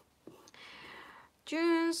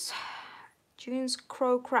 June's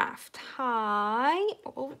Crowcraft, hi.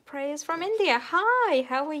 All prayers from India, hi,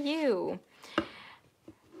 how are you?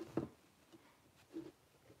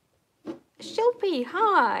 Shilpi,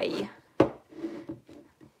 hi.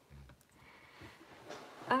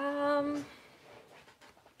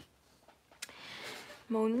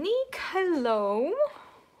 Monique, hello.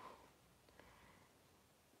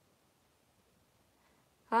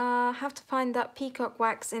 Have to find that peacock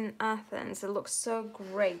wax in Athens. It looks so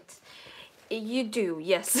great. You do,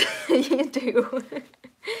 yes, you do.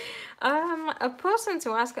 A person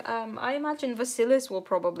to ask. I imagine Vasilis will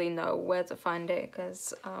probably know where to find it,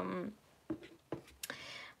 because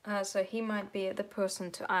so he might be the person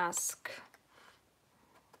to ask.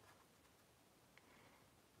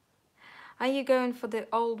 Are you going for the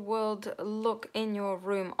old world look in your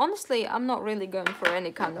room? Honestly, I'm not really going for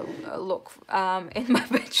any kind of look in my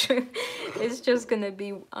bedroom. It's just gonna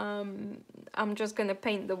be, I'm just gonna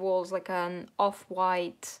paint the walls like an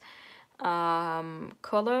off-white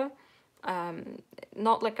color.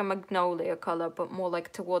 Not like a magnolia color, but more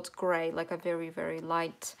like towards grey, like a very, very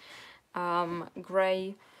light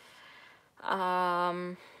grey.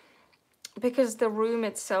 Because the room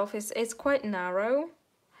itself is quite narrow.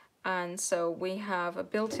 And so we have a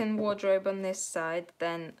built-in wardrobe on this side,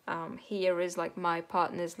 then here is like my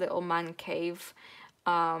partner's little man cave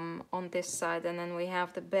on this side, and then we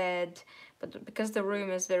have the bed. But because the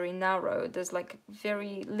room is very narrow, there's like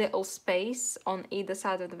very little space on either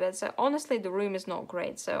side of the bed. So honestly, the room is not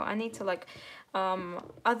great. So I need to like,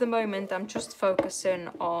 at the moment, I'm just focusing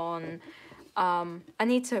on, I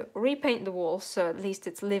need to repaint the walls so at least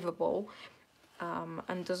it's livable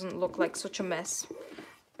and doesn't look like such a mess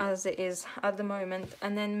as it is at the moment.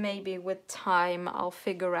 And then maybe with time I'll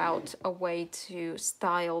figure out a way to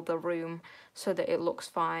style the room so that it looks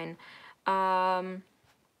fine,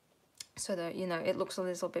 so that, you know, it looks a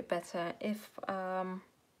little bit better if I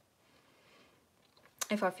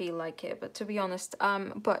feel like it. But to be honest,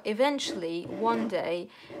 but eventually one day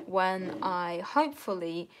when I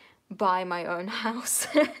hopefully buy my own house,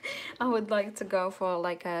 I would like to go for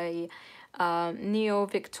like a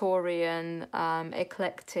neo-Victorian,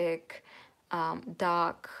 eclectic,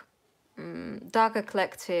 dark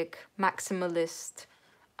eclectic, maximalist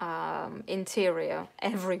interior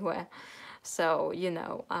everywhere. So, you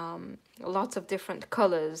know, lots of different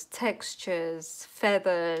colors, textures,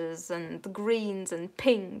 feathers, and greens and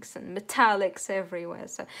pinks and metallics everywhere.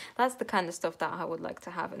 So that's the kind of stuff that I would like to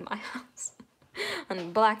have in my house.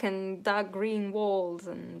 And black and dark green walls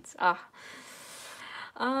and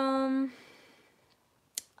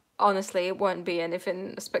honestly, it won't be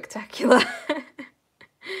anything spectacular.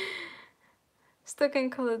 Still can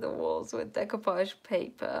colour the walls with decoupage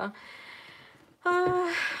paper.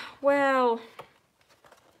 Well,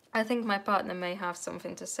 I think my partner may have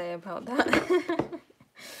something to say about that.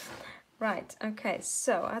 Right, okay,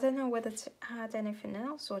 so I don't know whether to add anything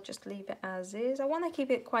else or just leave it as is. I want to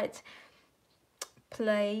keep it quite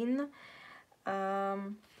plain. I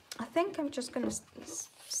think I'm just gonna,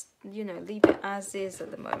 you know, leave it as is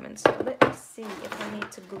at the moment. So let me see if I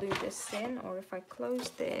need to glue this in, or if I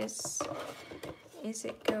close this, is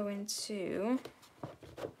it going to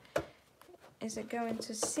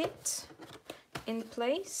sit in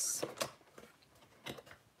place?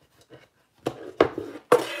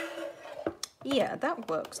 Yeah, that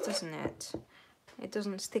works, doesn't it? It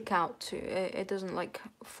doesn't stick out too, it doesn't like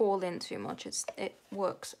fall in too much. It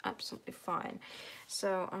works absolutely fine.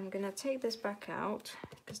 So I'm gonna take this back out,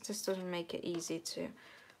 because this doesn't make it easy to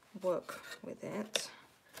work with it.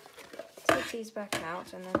 Take these back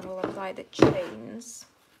out, and then we'll apply the chains.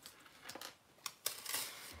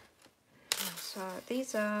 So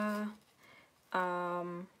these are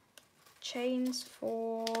chains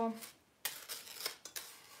for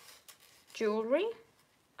jewelry.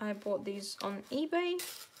 I bought these on eBay.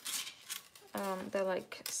 They're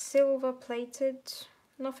like silver plated,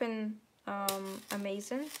 nothing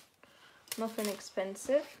amazing, nothing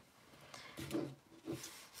expensive.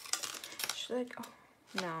 Should I go?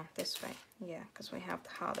 No, this way. Yeah, because we have the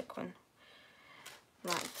harlequin.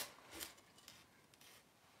 Right.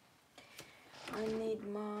 I need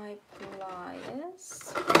my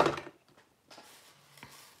pliers.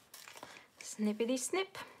 Snippity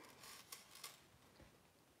snip.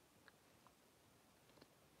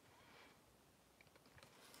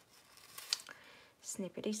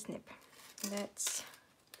 Snippity snip. Let's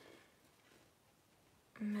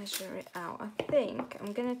measure it out. I think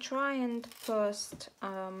I'm gonna try and first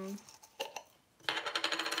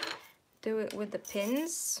do it with the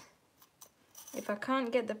pins. If I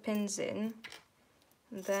can't get the pins in,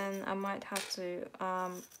 then I might have to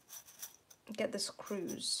get the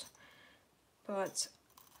screws. But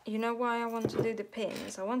you know why I want to do the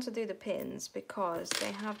pins? I want to do the pins because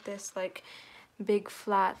they have this like big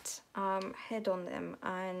flat head on them,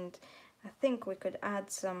 and I think we could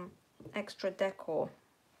add some extra decor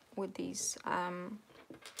with these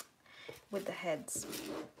with the heads.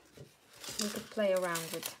 We could play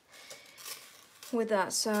around with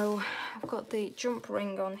that. So I've got the jump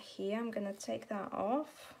ring on here. I'm gonna take that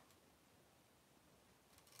off.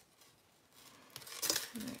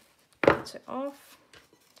 Put it off,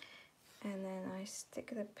 and then I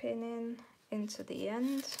stick the pin into the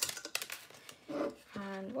end.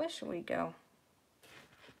 And where should we go?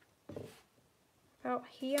 About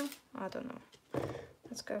here? I don't know.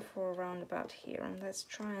 Let's go for around about here, and let's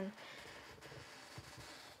try and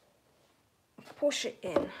push it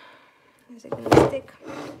in. Is it gonna stick?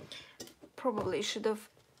 Probably should have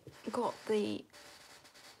got the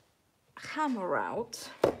hammer out.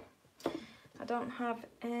 I don't have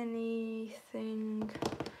anything.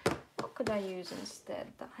 What could I use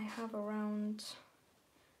instead that I have around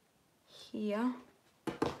here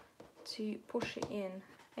to push it in?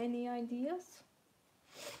 Any ideas?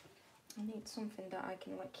 I need something that I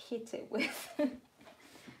can like hit it with.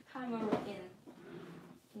 Hammer it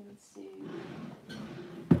into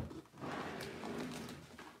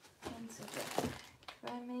there. Could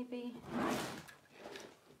I maybe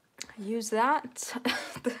use that?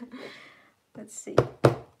 Let's see.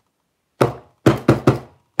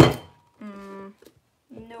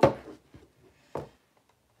 Nope.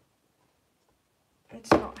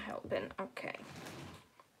 It's not helping. Okay.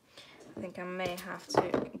 I think I may have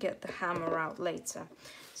to get the hammer out later.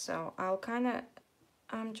 So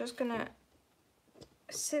I'm just gonna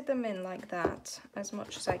sit them in like that as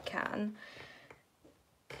much as I can.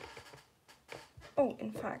 Oh,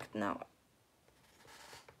 in fact, now,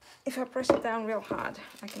 if I press it down real hard,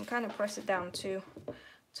 I can kind of press it down to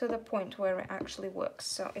the point where it actually works,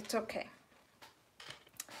 so it's okay.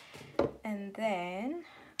 And then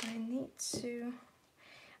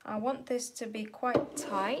I want this to be quite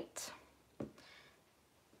tight.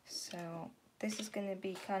 So this is going to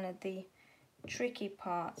be kind of the tricky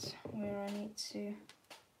part where I need to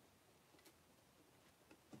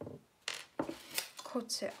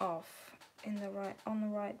cut it off on the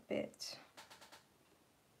right bit.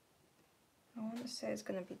 I want to say it's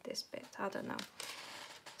going to be this bit, I don't know.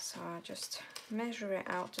 So I just measure it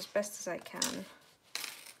out as best as I can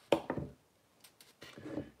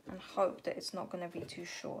and hope that it's not going to be too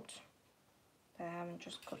short, that I haven't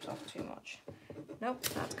just cut off too much. Nope,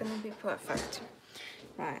 that's going to be perfect.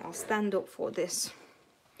 Right, I'll stand up for this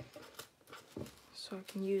so I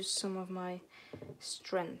can use some of my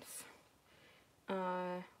strength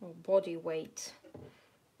or body weight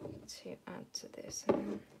to add to this.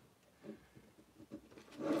 And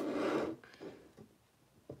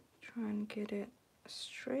try and get it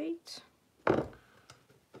straight. And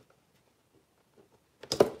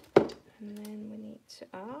then we need to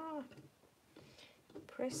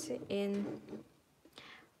press it in.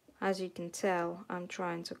 As you can tell, I'm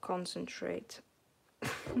trying to concentrate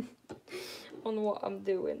on what I'm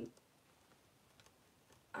doing.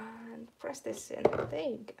 And press this in. There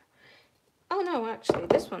you go. Oh no, actually,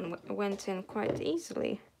 this one went in quite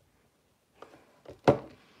easily. There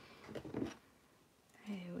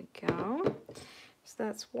we go. So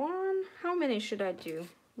that's one. How many should I do?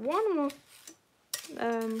 One more,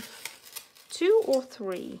 2 or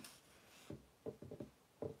 3?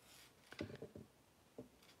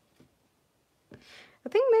 I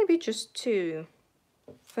think maybe just 2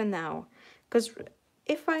 for now, because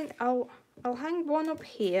if I'll hang one up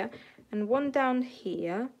here and one down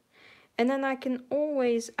here, and then I can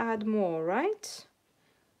always add more, right?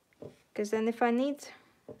 Because then if I need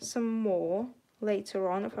some more later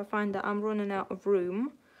on, if I find that I'm running out of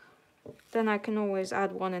room, then I can always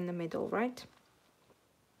add one in the middle, right?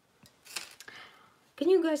 Can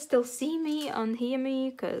you guys still see me and hear me?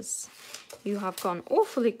 Because you have gone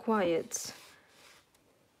awfully quiet.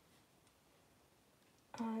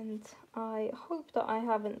 And I hope that I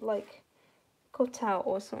haven't like cut out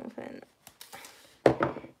or something,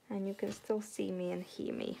 and you can still see me and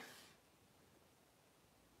hear me.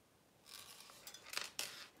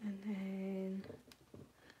 And then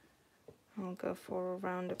I'll go for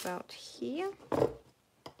around about here.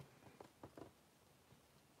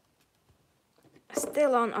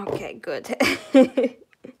 Still on? Okay, good.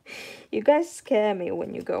 You guys scare me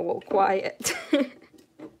when you go all quiet.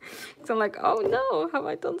 So I'm like, oh no, have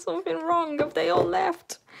I done something wrong? Have they all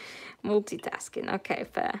left? Multitasking, okay,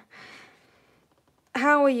 fair.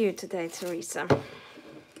 How are you today, Teresa?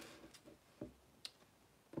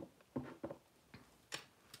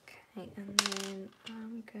 Okay, and then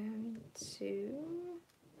I'm going to...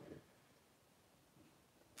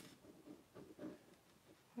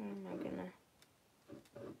 Where am I gonna...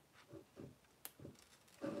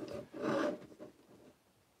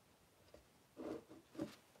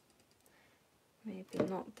 Maybe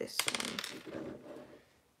not this one.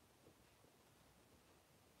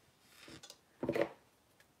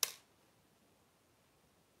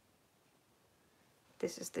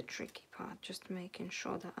 This is the tricky part, just making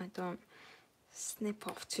sure that I don't snip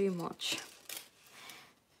off too much.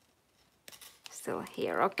 Still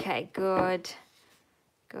here, okay, good,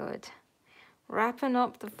 good. Wrapping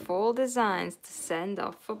up the fall designs to send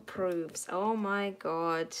off for proofs. Oh my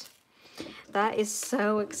god, that is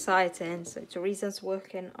so exciting. So Teresa's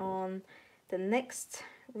working on the next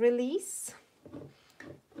release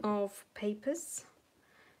of papers,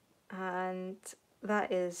 and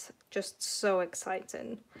that is just so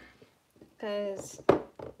exciting because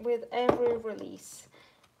with every release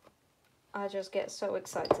I just get so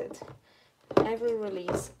excited. Every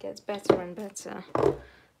release gets better and better,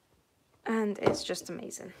 and it's just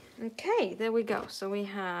amazing. Okay, there we go. So we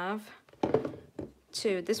have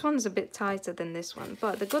two. This one's a bit tighter than this one,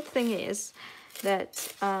 but the good thing is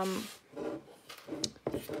that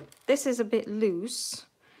this is a bit loose.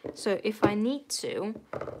 So if I need to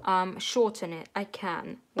shorten it, I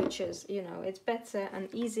can, which is, you know, it's better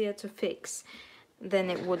and easier to fix than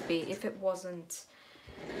it would be if it wasn't,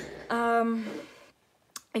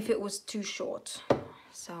 if it was too short.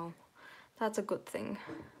 So that's a good thing.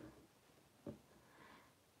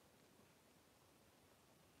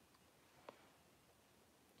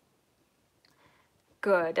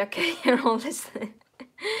 Good, okay, you're all listening.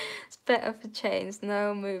 It's better for chains,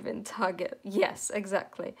 no moving target. Yes,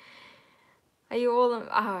 exactly. Are you all,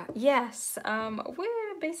 yes,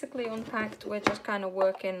 we're basically unpacked. We're just kind of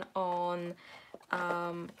working on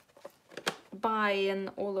buying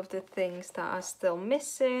all of the things that are still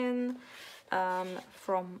missing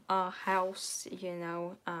from our house, you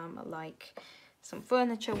know, like some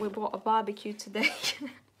furniture. We bought a barbecue today.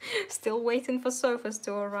 Still waiting for sofas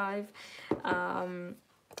to arrive, and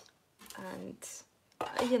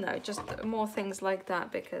you know, just more things like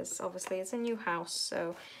that, because obviously it's a new house,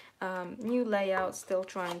 so new layout, still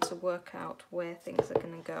trying to work out where things are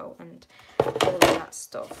gonna go and all of that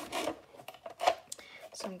stuff.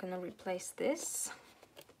 So I'm gonna replace this.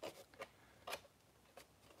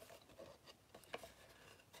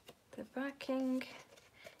 The backing,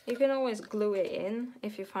 you can always glue it in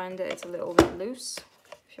if you find that it's a little bit loose,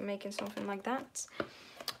 if you're making something like that.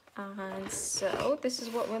 And so this is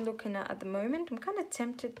what we're looking at the moment. I'm kind of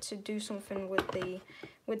tempted to do something with the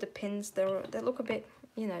pins. They look a bit,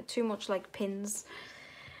 you know, too much like pins.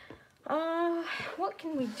 What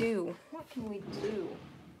can we do? What can we do?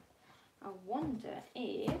 I wonder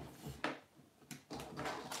if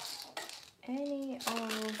any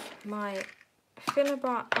of my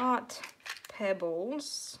filigree art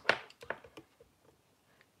pebbles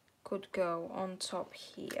could go on top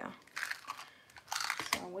here.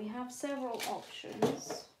 So we have several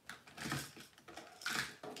options.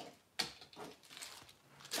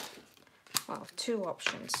 Well, two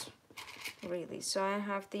options really. So I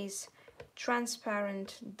have these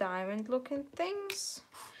transparent diamond looking things,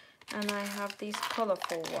 and I have these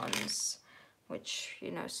colorful ones, which,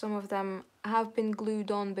 you know, some of them have been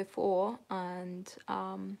glued on before, and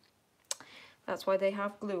that's why they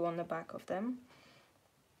have glue on the back of them.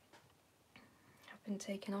 Have been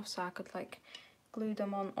taken off, so I could like glue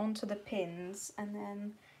them onto the pins, and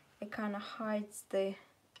then it kind of hides the...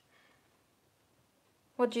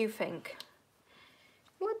 What do you think?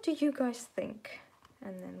 What do you guys think?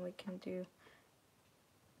 And then we can do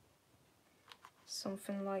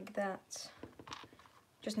something like that.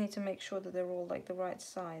 Just need to make sure that they're all like the right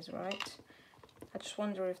size, right? I just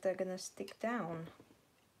wonder if they're gonna stick down.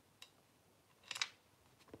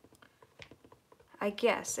 I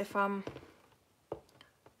guess if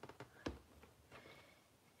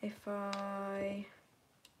I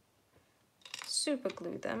super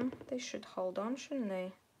glue them, they should hold on, shouldn't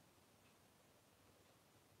they?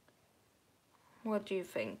 What do you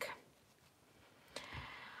think?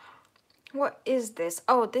 What is this?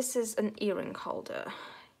 Oh, this is an earring holder.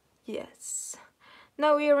 Yes.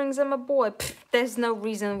 No earrings, I'm a boy. Pfft, there's no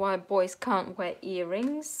reason why boys can't wear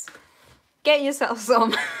earrings. Get yourself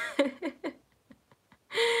some.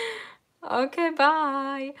 Okay,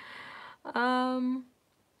 bye.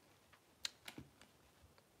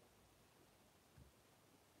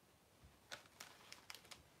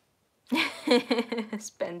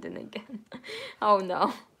 Spending again. Oh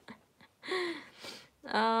no.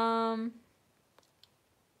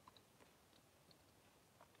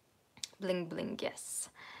 Bling bling, yes.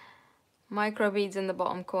 Micro beads in the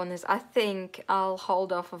bottom corners. I think I'll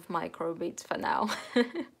hold off of micro beads for now.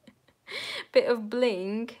 Bit of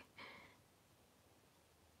bling.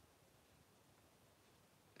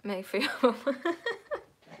 May feel.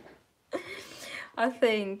 I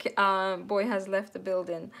think boy has left the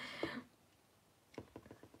building.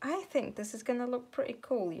 I think this is gonna look pretty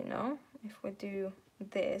cool, you know, if we do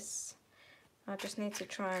this. I just need to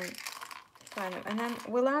try and find it, and then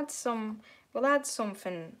we'll add something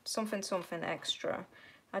extra.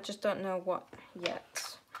 I just don't know what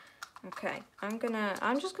yet. Okay, I'm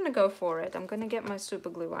just gonna go for it. I'm gonna get my super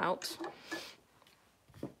glue out,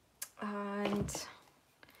 and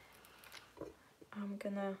I'm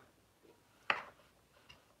gonna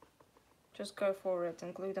just go for it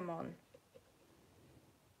and glue them on.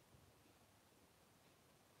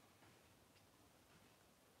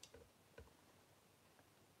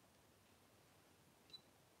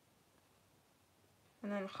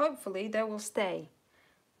 And then hopefully they will stay.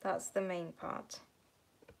 That's the main part.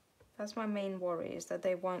 That's my main worry, is that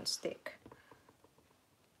they won't stick.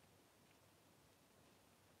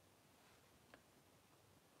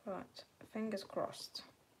 But fingers crossed.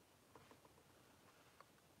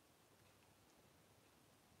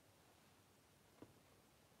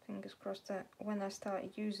 Fingers crossed that when I start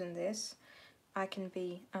using this, I can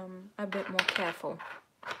be a bit more careful.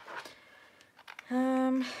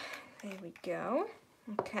 There we go.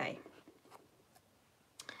 Okay.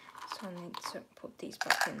 So I need to put these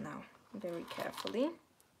back in now, very carefully.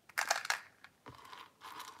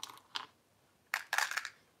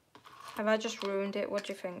 Have I just ruined it? What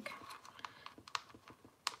do you think?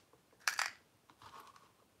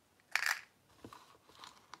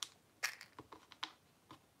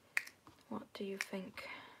 What do you think?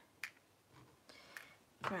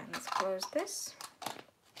 Right, let's close this.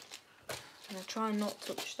 I'm gonna try and not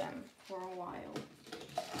touch them for a while,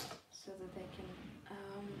 so that they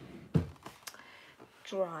can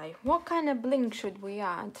dry. What kind of bling should we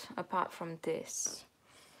add apart from this?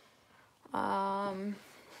 I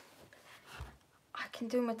can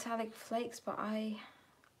do metallic flakes, but I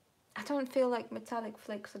don't feel like metallic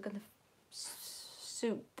flakes are gonna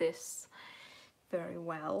suit this very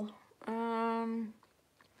well.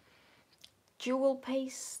 Jewel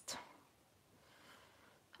paste,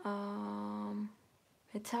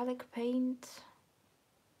 metallic paint,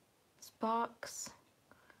 sparks,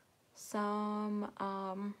 some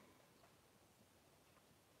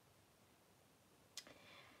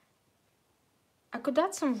I could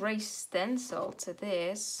add some raised stencil to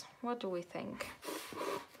this. What do we think?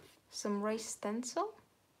 Some raised stencil,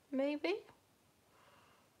 maybe?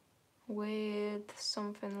 With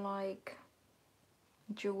something like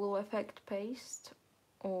jewel effect paste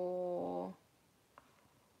or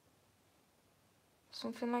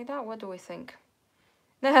something like that. What do we think?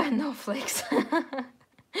 No flakes.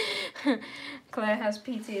 Claire has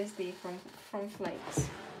PTSD from flakes.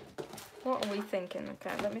 What are we thinking?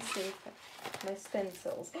 Okay, let me see if my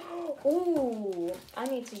stencils. Oh, I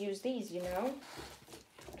need to use these, you know,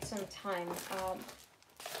 sometime.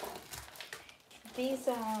 These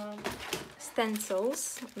are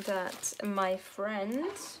stencils that my friend,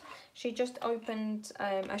 she just opened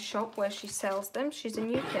a shop where she sells them. She's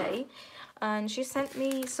in UK, and she sent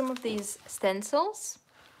me some of these stencils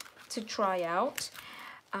to try out.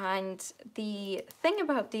 And the thing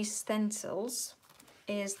about these stencils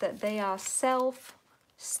is that they are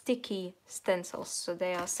self-sticky stencils, so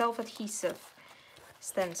they are self-adhesive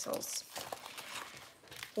stencils,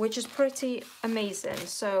 which is pretty amazing.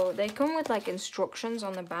 So they come with like instructions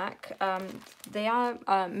on the back. They are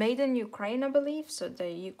made in Ukraine, I believe, so the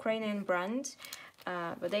Ukrainian brand,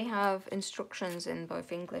 but they have instructions in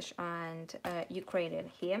both English and Ukrainian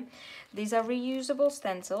here. These are reusable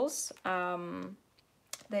stencils.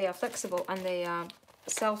 They are flexible and they are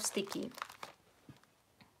self-sticky.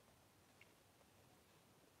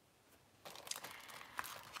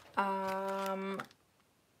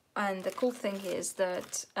 And the cool thing is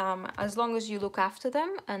that as long as you look after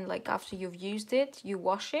them, and like after you've used it, you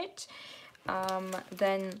wash it,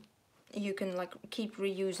 then you can like keep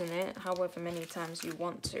reusing it however many times you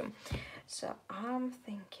want to. So I'm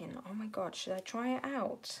thinking, oh my god, should I try it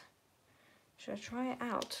out? Should I try it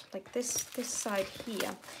out? Like this side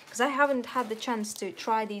here. Because I haven't had the chance to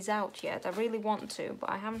try these out yet. I really want to,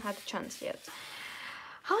 but I haven't had the chance yet.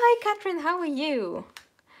 Hi, Catherine, how are you?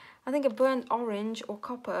 I think a burnt orange or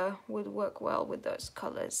copper would work well with those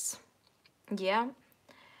colours. Yeah.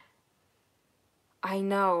 I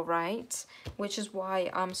know, right? Which is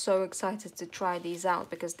why I'm so excited to try these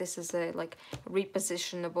out, because this is a like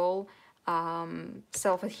repositionable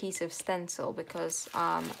self-adhesive stencil, because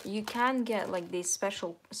you can get like these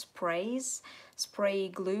special spray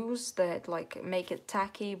glues that like make it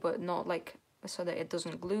tacky but not like so that it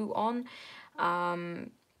doesn't glue on,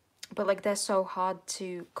 but like they're so hard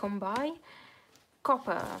to come by.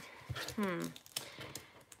 Copper,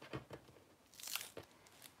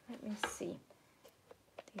 let me see.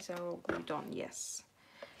 These are all glued on, yes.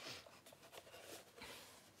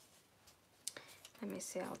 Let me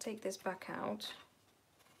see, I'll take this back out.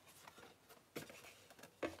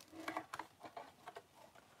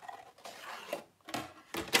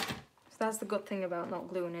 So that's the good thing about not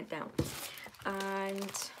gluing it down.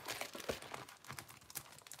 And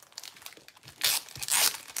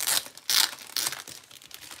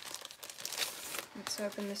let's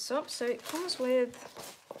open this up. So it comes with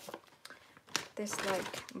this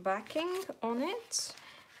like backing on it.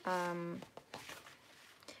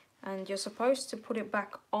 And you're supposed to put it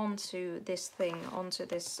back onto this thing, onto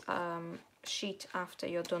this sheet after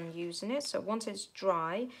you're done using it. So once it's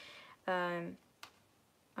dry,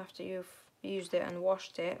 after you've used it and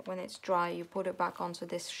washed it, when it's dry, you put it back onto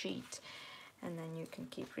this sheet, and then you can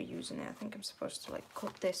keep reusing it. I think I'm supposed to like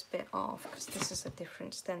cut this bit off because this is a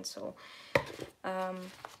different stencil.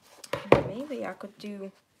 Maybe I could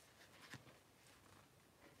do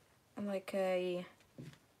like a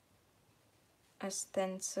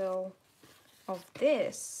stencil of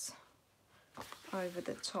this over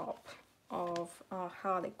the top of our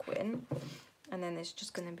Harlequin, and then it's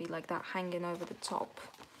just going to be like that hanging over the top.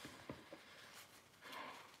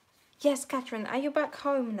 Yes, Catherine, are you back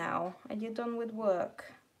home now? Are you done with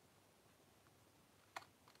work?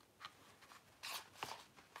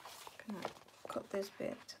 Can I cut this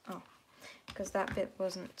bit? Oh, because that bit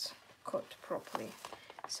wasn't cut properly.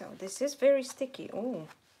 So this is very sticky. Oh,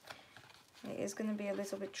 it is going to be a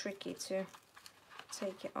little bit tricky to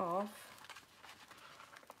take it off.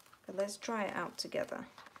 But let's try it out together.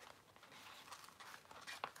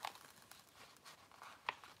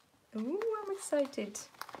 Ooh, I'm excited.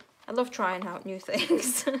 I love trying out new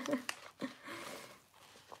things.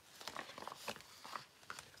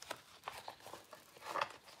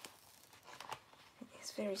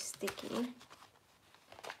 It's very sticky.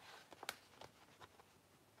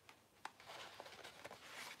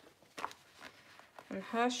 And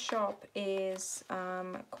her shop is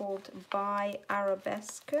called By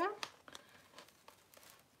Arabesque.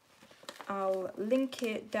 I'll link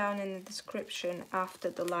it down in the description after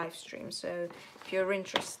the live stream, so if you're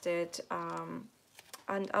interested,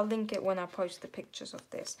 and I'll link it when I post the pictures of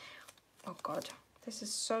this. Oh god, this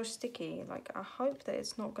is so sticky. Like, I hope that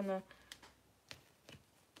it's not gonna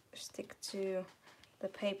stick to the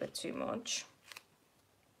paper too much.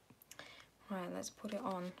 Right, let's put it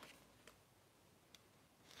on.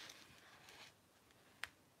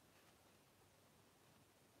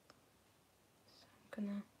 So I'm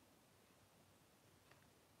gonna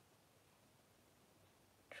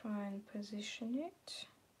try and position it,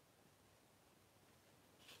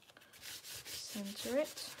 center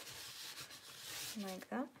it like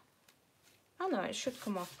that. Oh no, it should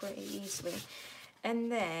come off pretty easily.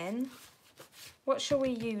 And then what shall we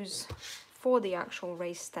use for the actual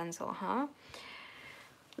race stencil, huh?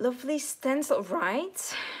 Lovely stencil,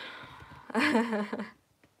 right?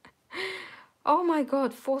 Oh my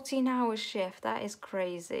god, 14-hour shift, that is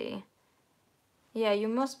crazy. Yeah, you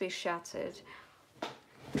must be shattered.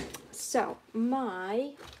 So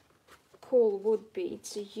my call would be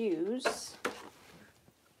to use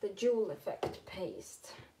the jewel effect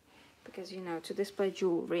paste, because, you know, to display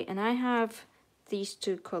jewelry. And I have these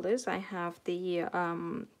two colors. I have the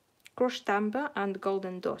crushed amber and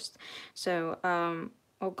golden dust. So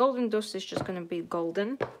well, golden dust is just going to be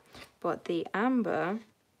golden, but the amber,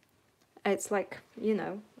 it's like, you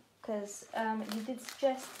know, because you did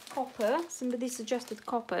suggest copper. Somebody suggested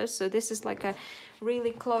copper, so this is like a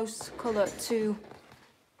really close color to,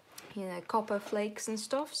 you know, copper flakes and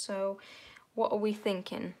stuff. So what are we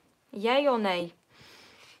thinking? Yay or nay?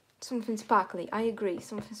 Something sparkly. I agree,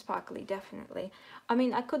 something sparkly, definitely. I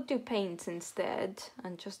mean, I could do paints instead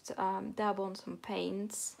and just dab on some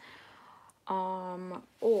paints,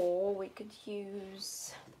 or we could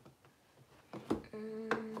use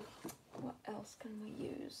what else can we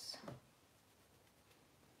use?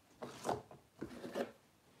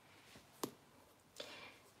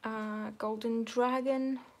 Golden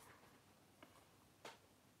Dragon.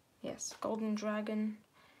 Yes, Golden Dragon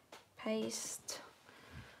paste.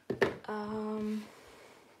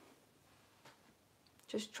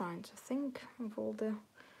 Just trying to think of all the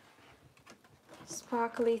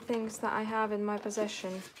sparkly things that I have in my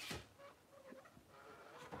possession.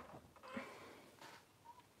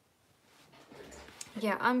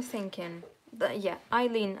 Yeah, I'm thinking that, yeah,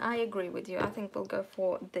 Eileen, I agree with you. I think we'll go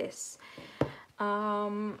for this.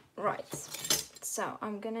 Right, so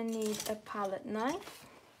I'm gonna need a palette knife.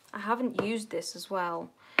 I haven't used this as well,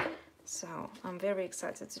 so I'm very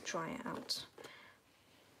excited to try it out.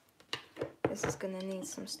 This is gonna need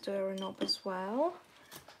some stirring up as well,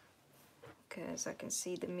 because I can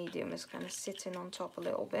see the medium is kind of sitting on top a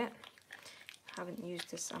little bit. I haven't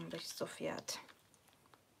used this amber stuff yet.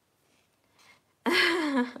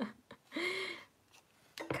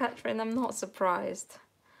 Catherine, I'm not surprised.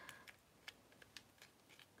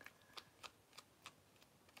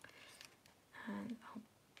 And I'll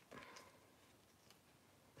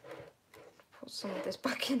put some of this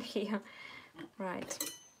back in here. Right,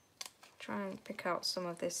 try and pick out some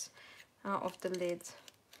of this out of the lid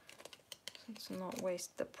to not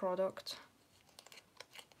waste the product.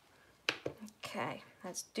 Okay,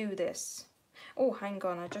 let's do this. Oh, hang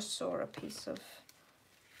on, I just saw a piece of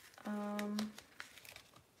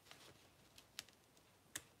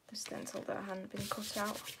the stencil that hadn't been cut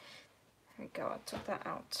out. There we go, I took that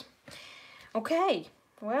out. Okay,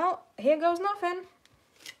 well, here goes nothing.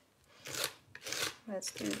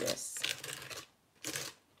 Let's do this.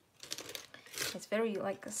 It's very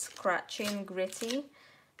like scratchy and gritty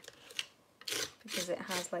because it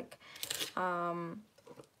has like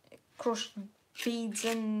crushed beads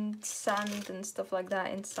and sand and stuff like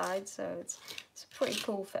that inside, so it's a pretty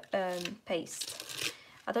cool paste.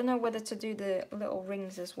 I don't know whether to do the little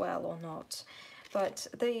rings as well or not, but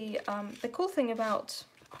the cool thing about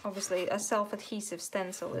obviously a self-adhesive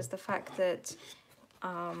stencil is the fact that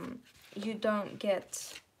you don't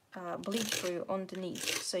get bleed through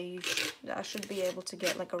underneath, so I should be able to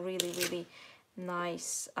get like a really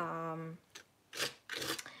nice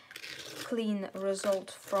clean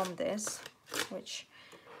result from this, which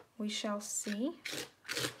we shall see.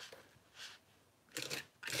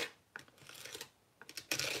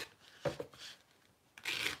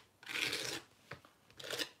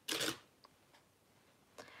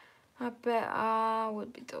 I bet I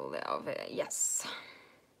would be doing it of it. Yes.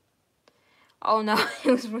 Oh no, he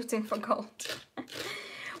was rooting for gold.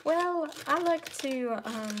 Well, I like to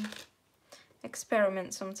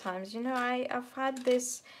experiment sometimes. You know, I've had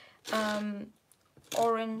this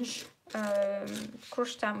orange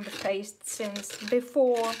crushed amber paste since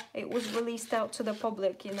before it was released out to the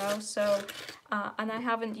public, you know, so and I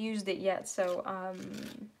haven't used it yet, so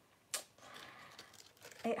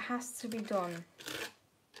it has to be done.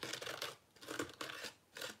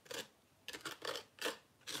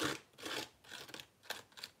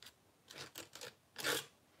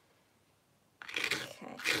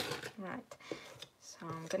 Right, so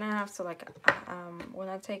I'm gonna have to like when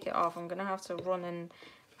I take it off, I'm gonna have to run and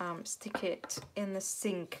stick it in the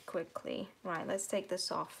sink quickly. Right, let's take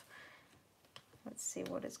this off. Let's see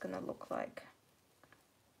what it's gonna look like.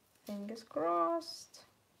 Fingers crossed.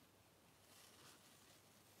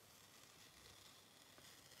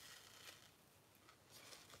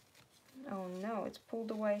 Oh no, it's pulled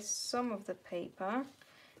away some of the paper.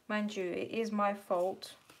 Mind you, it is my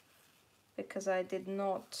fault because I did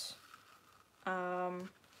not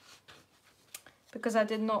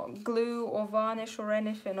glue or varnish or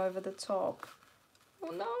anything over the top. Oh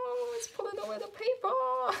no, it's pulling away the paper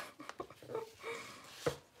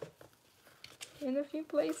in a few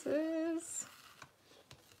places.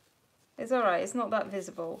 It's alright, it's not that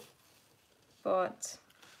visible, but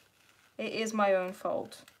it is my own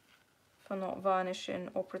fault for not varnishing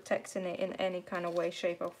or protecting it in any kind of way,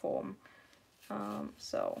 shape or form.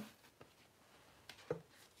 So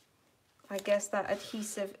I guess that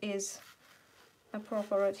adhesive is a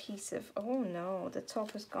proper adhesive. Oh no, the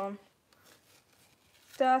top is gone.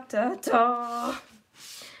 Da da da.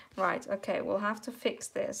 Right, okay, we'll have to fix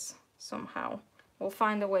this somehow. We'll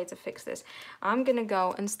find a way to fix this. I'm gonna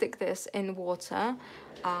go and stick this in water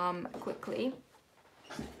quickly.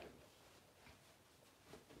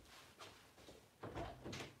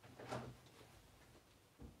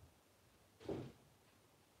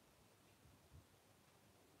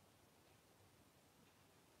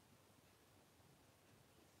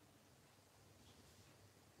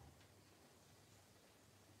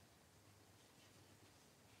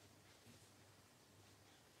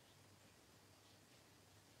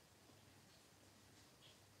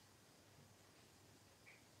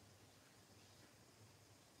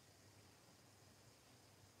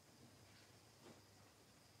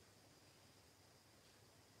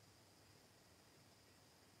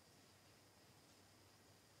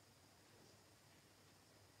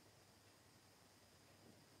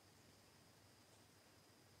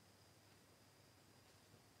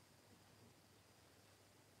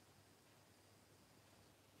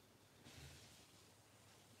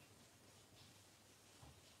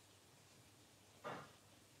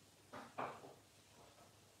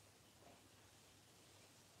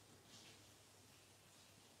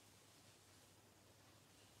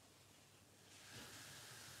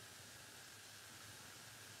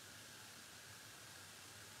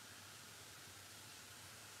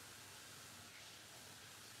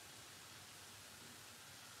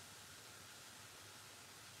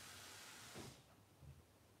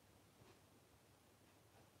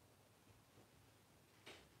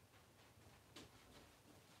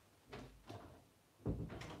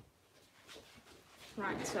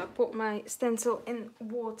 Right, so I put my stencil in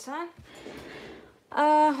water.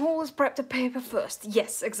 Always prep the paper first.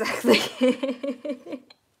 Yes, exactly.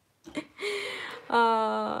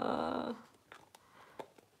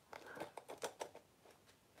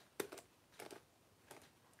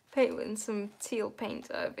 Paint with some teal paint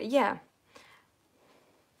over. Yeah.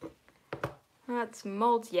 Add some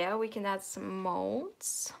molds. Yeah, we can add some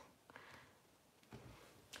molds.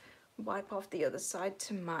 Wipe off the other side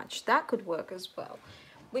to match. That could work as well.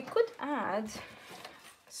 We could add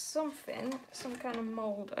something, some kind of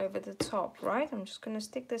mold over the top, right? I'm just going to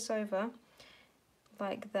stick this over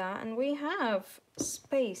like that, and we have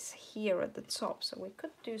space here at the top, so we could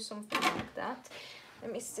do something like that.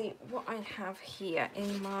 Let me see what I have here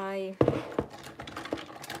in my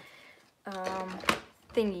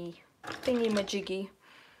thingy majiggy.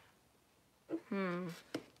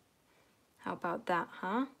 How about that,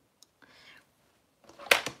 huh?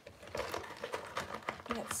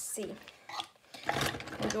 Let's see.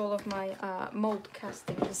 With all of my mold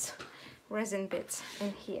castings, resin bits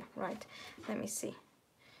in here. Right, let me see.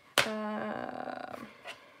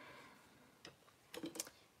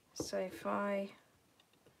 So if I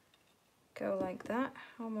go like that,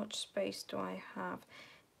 how much space do I have?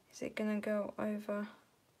 Is it gonna go over?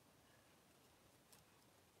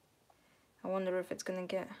 I wonder if it's gonna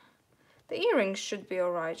get... The earrings should be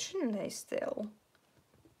alright, shouldn't they still?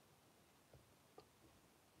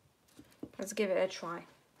 Let's give it a try.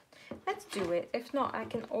 Let's do it. If not, I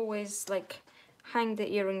can always like hang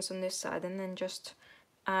the earrings on this side and then just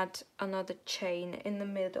add another chain in the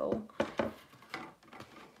middle.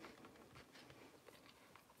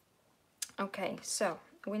 Okay, so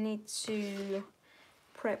we need to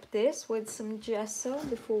prep this with some gesso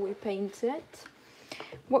before we paint it.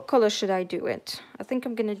 What color should I do it? I think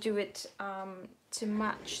I'm gonna do it to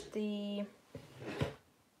match the...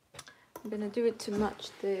 I'm gonna do it to match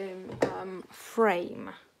the frame.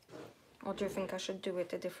 Or do you think I should do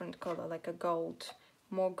it a different color, like a gold,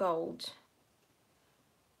 more gold,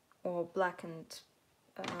 or black and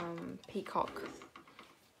peacock?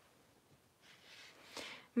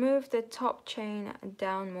 Move the top chain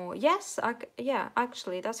down more. Yes, yeah,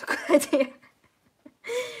 actually, that's a good idea.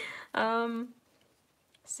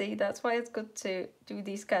 See, that's why it's good to do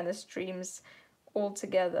these kind of streams all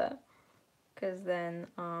together, because then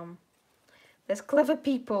there's clever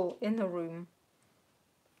people in the room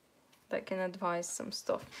that can advise some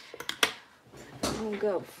stuff. We'll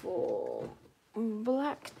go for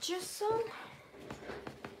black gesso.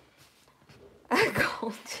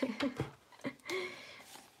 Gold.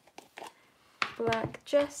 Black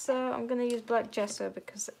gesso. I'm gonna use black gesso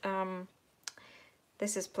because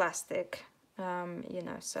this is plastic, you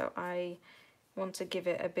know, so I want to give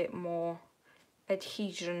it a bit more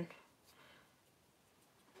adhesion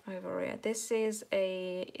over here. This is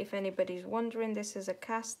a, if anybody's wondering, this is a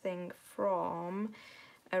casting from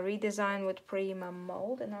a redesign with Prima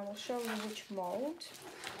mold, and I will show you which mold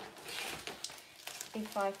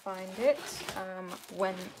if I find it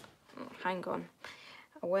when, hang on,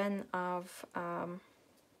 when I've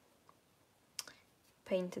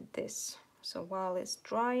painted this. So while it's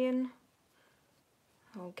drying,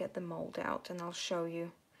 I'll get the mold out and I'll show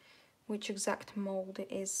you which exact mold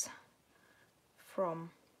it is from.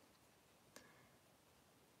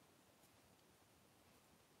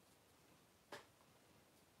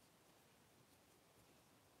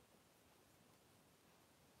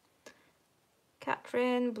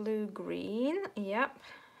 Catherine blue green, yep.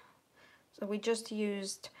 So we just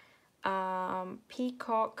used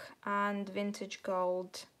peacock and vintage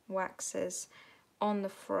gold waxes on the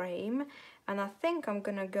frame, and I think I'm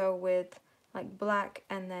gonna go with like black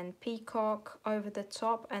and then peacock over the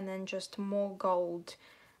top, and then just more gold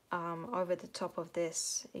over the top of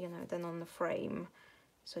this, you know, than on the frame.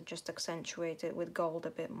 So just accentuate it with gold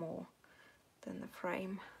a bit more than the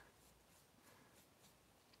frame.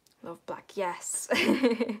 Love black, yes.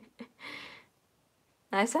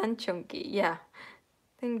 Nice and chunky, yeah.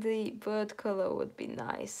 I think the bird color would be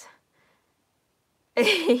nice.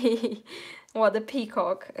 What, the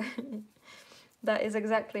peacock? That is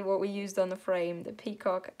exactly what we used on the frame, the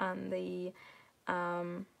peacock and the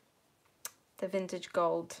vintage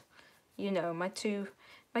gold. You know, my two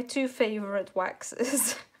favorite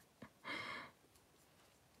waxes.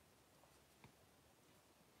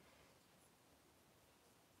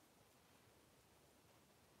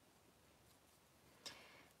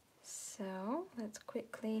 So let's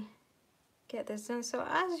quickly get this done. So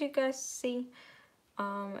as you guys see,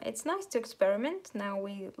 it's nice to experiment. Now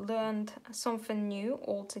we learned something new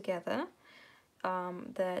all together.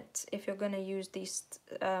 that if you're going to use these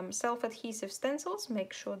self-adhesive stencils,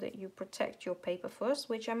 make sure that you protect your paper first,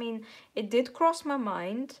 which, I mean, it did cross my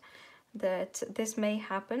mind that this may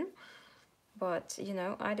happen, but you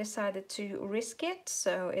know, I decided to risk it.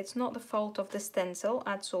 So it's not the fault of the stencil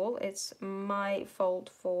at all, it's my fault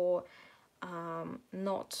for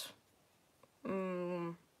not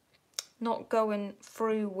going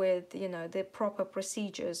through with, you know, the proper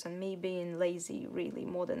procedures, and me being lazy, really,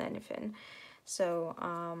 more than anything. So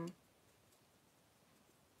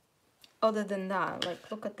other than that,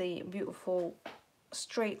 like, look at the beautiful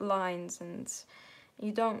straight lines, and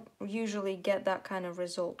you don't usually get that kind of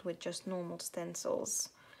result with just normal stencils.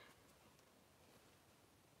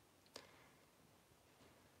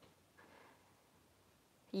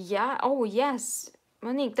 Yeah, oh yes,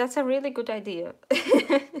 Monique, that's a really good idea.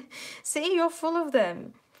 See, you're full of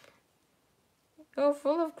them. You're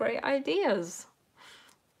full of great ideas.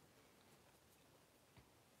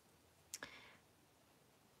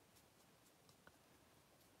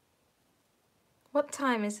 What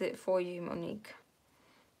time is it for you, Monique?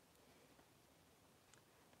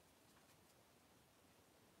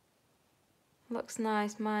 Looks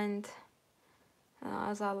nice, mind.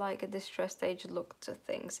 As I like a distressed age look to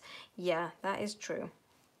things. Yeah, that is true.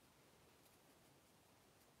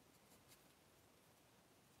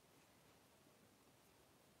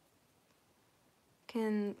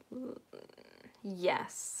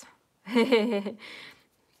 Yes.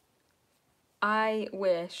 I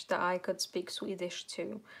wish that I could speak Swedish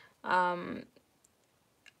too.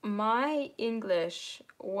 My English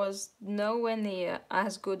was nowhere near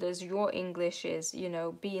as good as your English is, you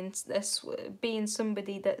know, being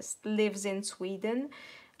somebody that lives in Sweden,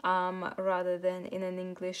 rather than in an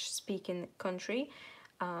English speaking country.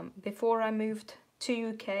 Before I moved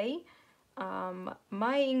to UK,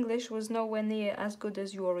 my English was nowhere near as good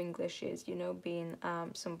as your English is, you know, being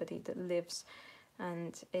somebody that lives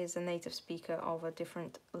and is a native speaker of a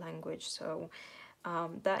different language. So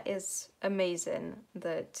that is amazing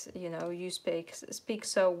that, you know, you speak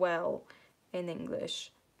so well in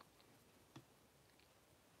English.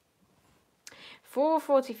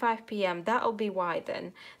 4:45 p.m. That'll be why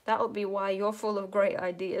then. That'll be why you're full of great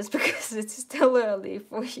ideas, because it's still early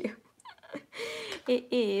for you. It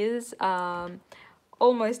is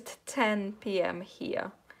almost 10 p.m.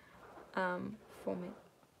 here for me.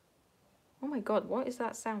 Oh my god, what is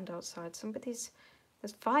that sound outside? There's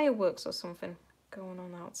fireworks or something going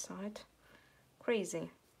on outside.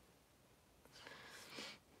 Crazy.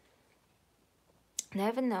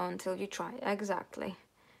 Never know until you try. Exactly.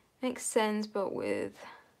 Makes sense, but with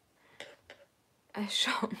a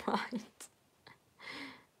short mind.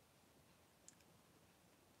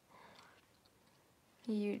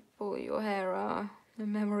 You pull your hair out. The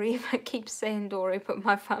memory, I keep saying Dory, but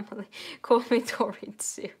my family call me Dory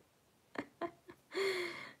too.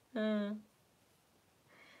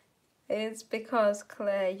 It's because,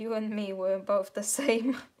 Claire, you and me were both the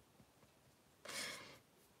same.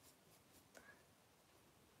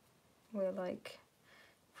 We're like,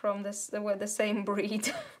 we're the same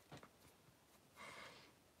breed.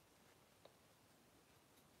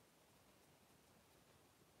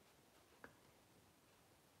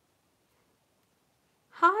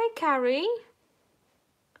 Hi, Carrie.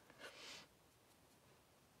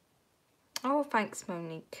 Oh, thanks,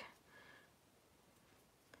 Monique.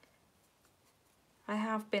 I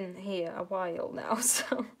have been here a while now,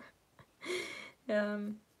 so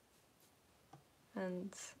and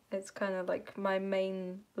it's kind of like my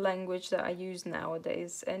main language that I use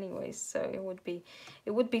nowadays anyways, so it would be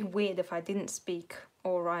weird if I didn't speak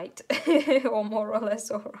all right or more or less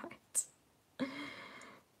all right.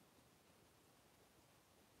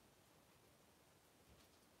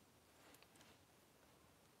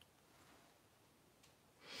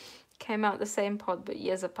 Came out the same pod but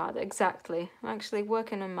years apart. Exactly. I'm actually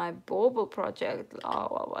working on my bauble project. Oh,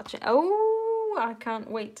 I'll watch it. Oh, I can't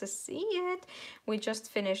wait to see it. We just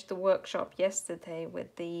finished the workshop yesterday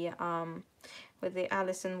with the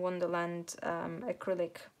Alice in Wonderland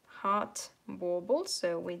acrylic heart bauble.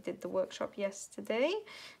 So we did the workshop yesterday.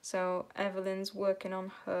 So Evelyn's working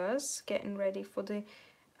on hers, getting ready for the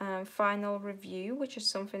final review, which is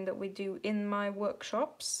something that we do in my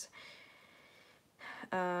workshops.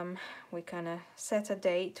 We kind of set a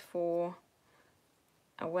date for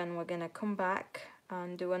when we're gonna come back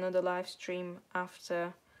and do another live stream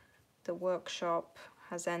after the workshop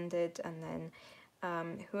has ended, and then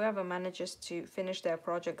whoever manages to finish their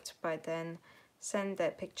project by then send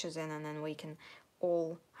their pictures in, and then we can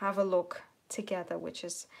all have a look together, which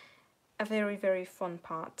is a very, very fun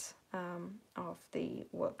part of the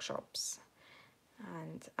workshops.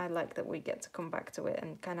 and I like that we get to come back to it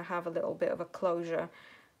and kind of have a little bit of a closure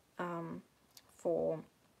for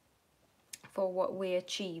what we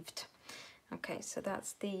achieved. Okay, so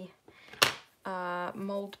that's the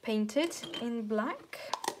mold painted in black.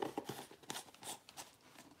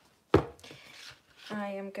 I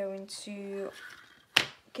am going to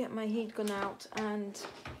get my heat gun out and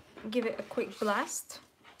give it a quick blast.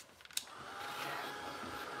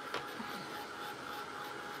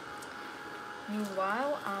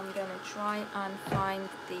 Meanwhile, I'm gonna try and find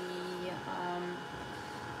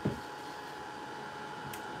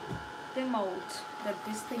the mold that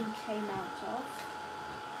this thing came out of.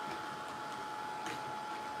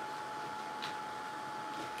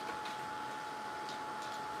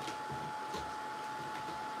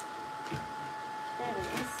 There it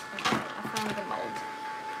is. Okay, I found the mold.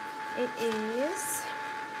 It is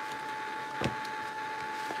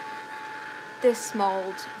this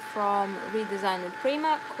mold from Redesign with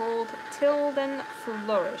Prima called Tilden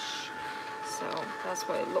Flourish. So that's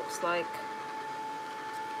what it looks like.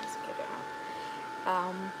 Let's get it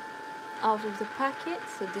out of the packet.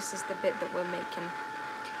 So this is the bit that we're making.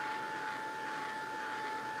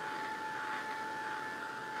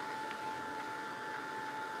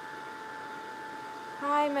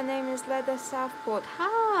 Hi, my name is Leda Southport.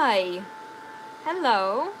 Hi!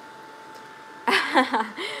 Hello!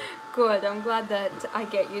 Good, I'm glad that I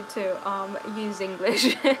get you to use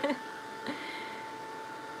English.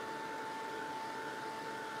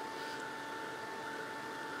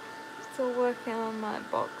 Still working on my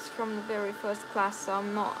box from the very first class, so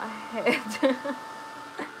I'm not ahead.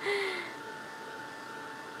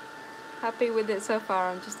 Happy with it so far.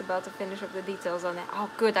 I'm just about to finish up the details on it. Oh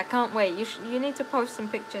good, I can't wait. You need to post some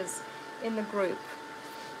pictures in the group.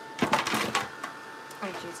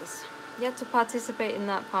 Oh Jesus. Yet to participate in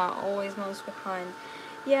that part, always months behind.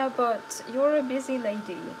 Yeah, but you're a busy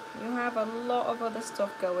lady. You have a lot of other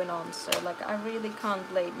stuff going on, so like I really can't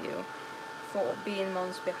blame you for being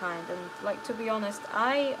months behind. And like, to be honest,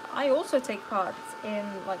 I also take part in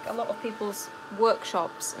like a lot of people's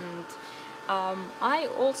workshops, and I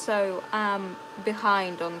also am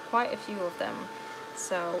behind on quite a few of them,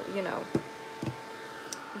 so you know,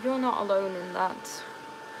 you're not alone in that.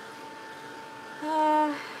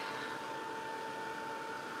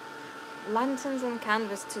 Lanterns and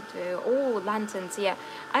canvas to do. Oh, lanterns, yeah.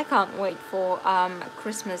 I can't wait for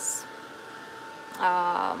Christmas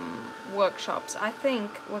workshops. I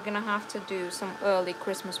think we're gonna have to do some early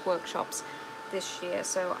Christmas workshops this year.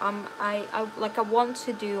 So I want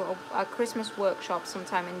to do a Christmas workshop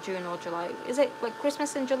sometime in June or July. Is it like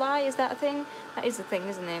Christmas in July? Is that a thing? That is a thing,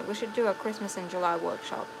 isn't it? We should do a Christmas in July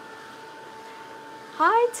workshop.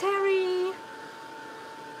 Hi, Terry.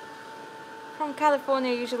 From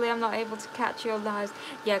California. Usually I'm not able to catch your lives.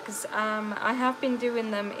 Yeah, because I have been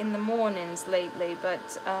doing them in the mornings lately,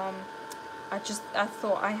 but I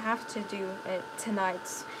thought I have to do it tonight.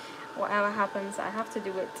 Whatever happens, I have to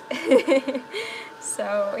do it.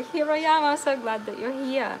 So here I am. I'm so glad that you're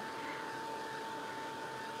here.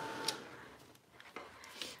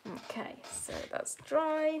 Okay, so that's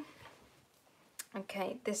dry.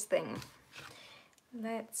 Okay, this thing.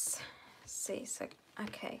 Let's see. So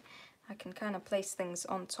okay, I can kind of place things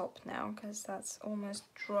on top now because that's almost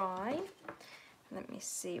dry. Let me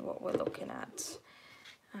see what we're looking at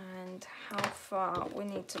and how far we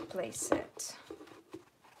need to place it.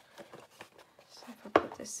 So if I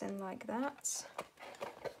put this in like that.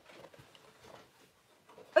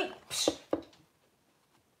 Oi, psh.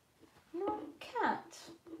 No, cat.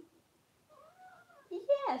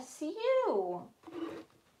 Yes, you.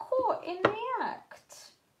 Caught in the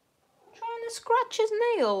act. Trying to scratch his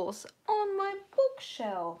nails on my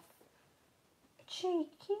bookshelf.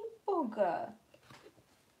 Cheeky bugger.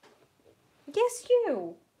 Yes,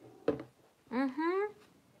 you.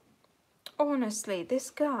 Honestly, this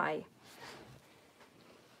guy.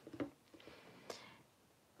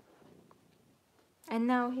 And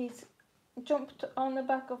now he's jumped on the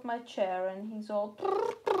back of my chair and he's all...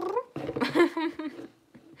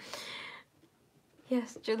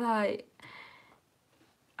 Yes, July.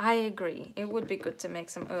 I agree. It would be good to make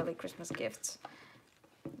some early Christmas gifts.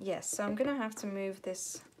 Yes, so I'm gonna have to move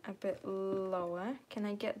this a bit lower. Can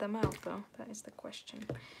I get them out though? That is the question.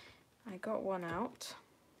 I got one out.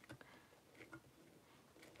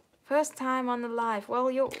 First time on the live. Well,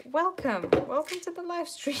 you're welcome. Welcome to the live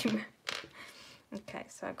stream. Okay,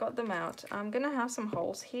 so I got them out. I'm gonna have some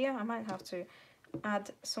holes here. I might have to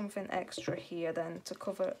add something extra here then to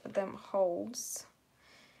cover them holes.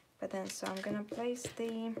 But then, so I'm gonna place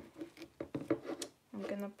I'm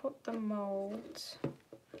gonna put the mold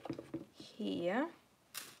here.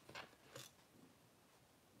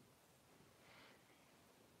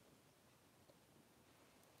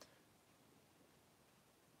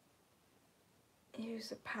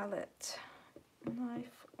 use a palette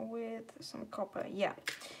knife with some copper. Yeah,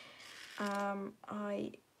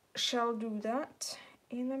 I shall do that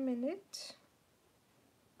in a minute.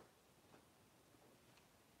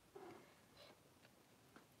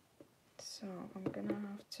 So I'm gonna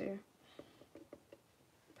have to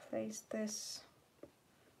place this.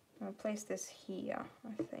 I'll place this here,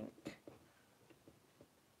 I think.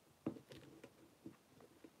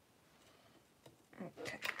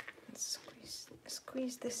 Okay, let's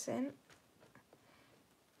squeeze this in.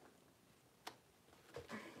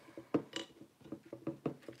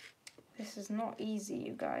 This is not easy,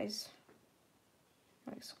 you guys.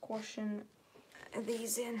 Like squashing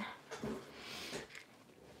these in.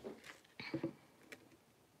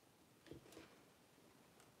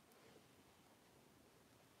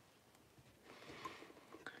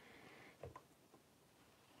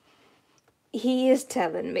 He is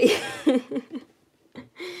telling me.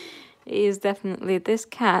 He is definitely, this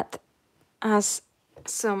cat has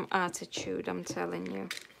some attitude, I'm telling you.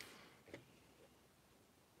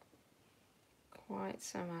 Quite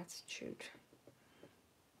some attitude.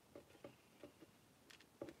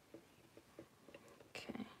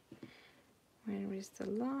 Okay, where is the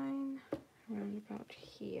line? Around about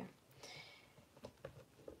here.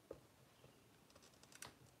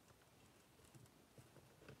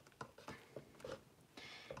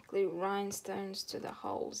 Glue rhinestones to the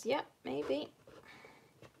holes. Yep, maybe.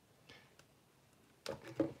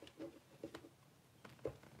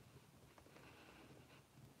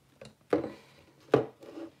 I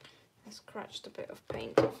scratched a bit of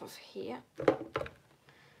paint off of here.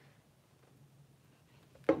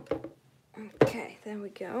 Okay, there we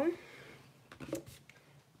go.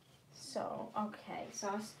 So, okay, so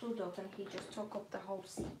I stood up and he just took up the whole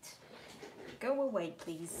seat. Go away,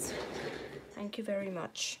 please. Thank you very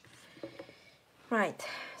much. Right,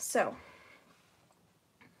 so.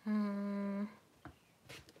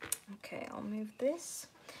 Okay, I'll move this.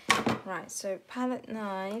 Right, so palette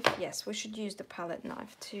knife. Yes, we should use the palette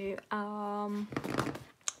knife to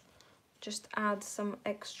just add some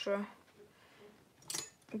extra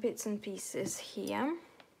bits and pieces here.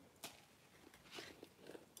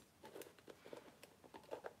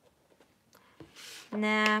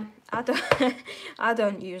 Nah, I don't. I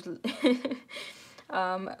don't use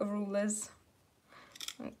rulers.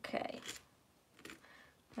 Okay,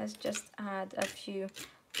 let's just add a few.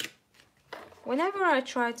 Whenever I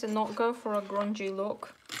try to not go for a grungy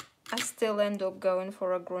look, I still end up going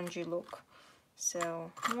for a grungy look.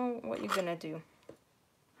 So, well, what you gonna do,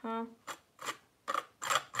 huh?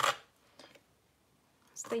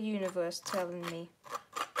 It's the universe telling me,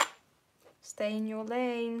 stay in your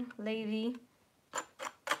lane, lady.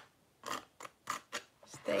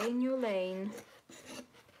 Stay in your lane.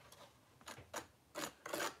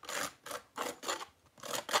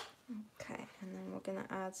 Okay, and then we're gonna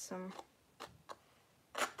add some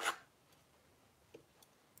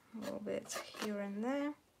little bits here and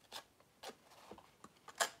there.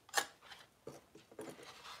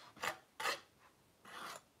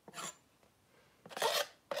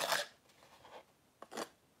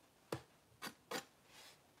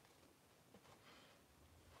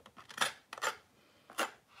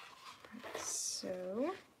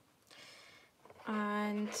 So,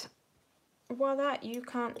 and voila, you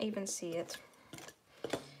can't even see it.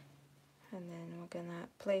 And then we're gonna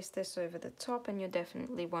place this over the top and you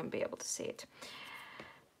definitely won't be able to see it.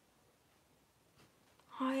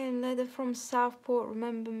 Hi, I'm Leda from Southport.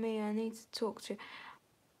 Remember me, I need to talk to you.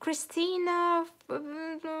 Christina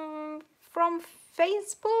from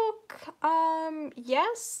Facebook.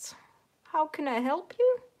 Yes. How can I help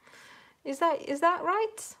you? Is that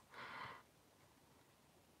right?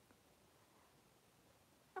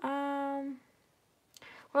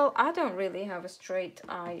 Well, I don't really have a straight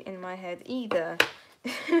eye in my head either.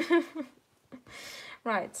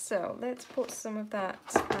 Right, so let's put some of that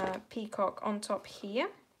peacock on top here.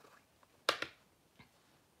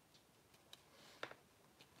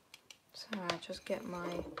 So I just get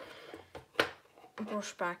my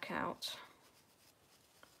brush back out.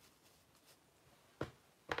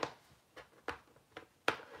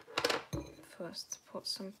 First, put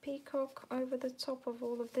some peacock over the top of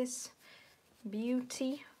all of this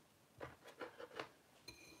beauty.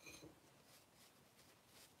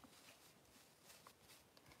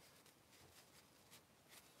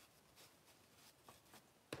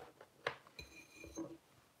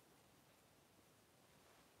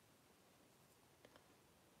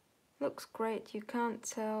 Looks great. You can't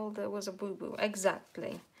tell there was a boo-boo.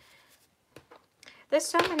 Exactly. There's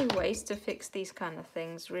so many ways to fix these kind of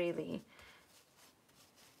things, really.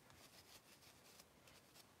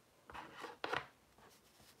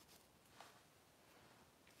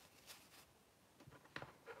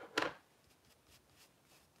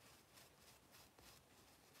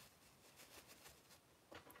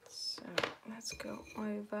 let's go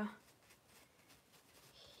over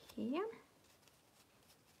here.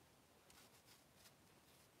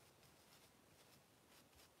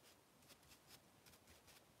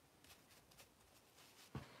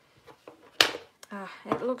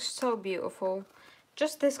 It looks so beautiful.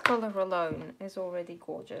 Just this color alone is already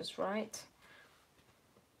gorgeous, right?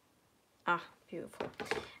 Beautiful.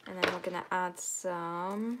 And then we're gonna add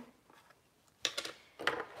some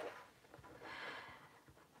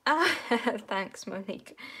thanks,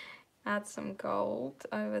 Monique. Add some gold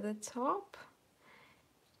over the top.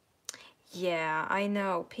 Yeah, I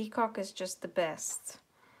know, peacock is just the best.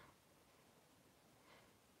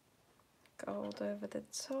 Gold over the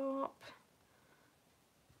top.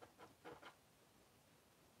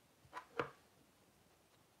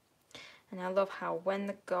 And I love how when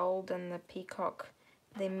the gold and the peacock,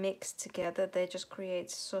 they mix together, they just create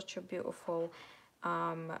such a beautiful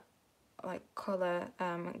like color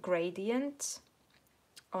gradient.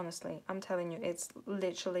 Honestly, I'm telling you, it's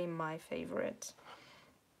literally my favorite.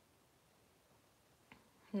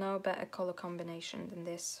 No better color combination than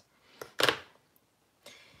this. I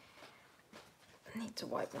need to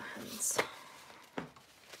wipe my hands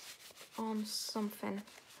on something.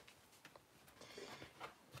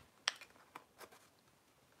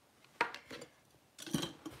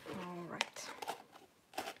 All right.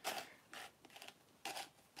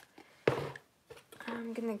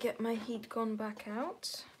 I'm gonna get my heat gun back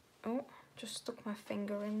out. Oh, just stuck my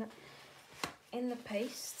finger in the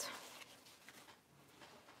paste.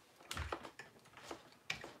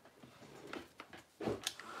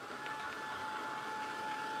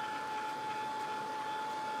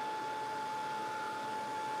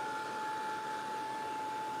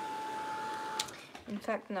 In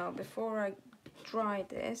fact, no, before I dry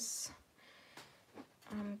this,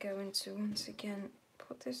 I'm going to once again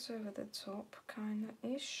put this over the top,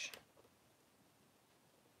 kinda-ish.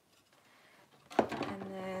 And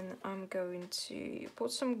then I'm going to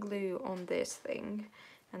put some glue on this thing,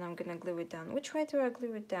 and I'm gonna glue it down. Which way do I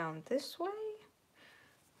glue it down? This way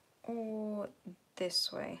or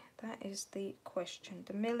this way? That is the question.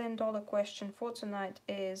 The million-dollar question for tonight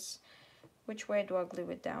is, which way do I glue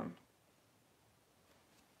it down?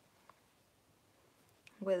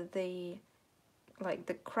 With the, like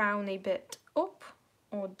the crowny bit up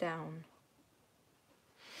or down?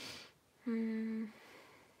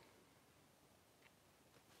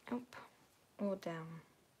 Up or down?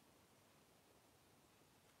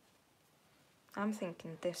 I'm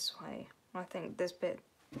thinking this way. I think this bit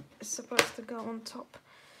is supposed to go on top.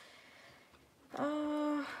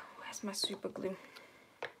 Where's my super glue?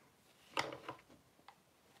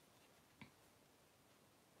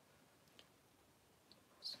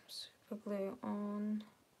 Some super glue on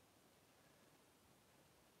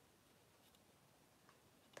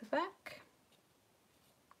the back.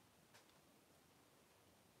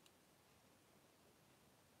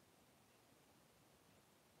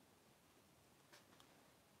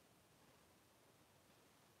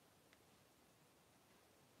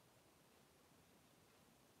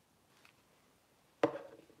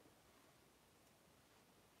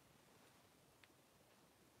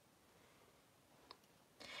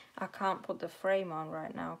 I can't put the frame on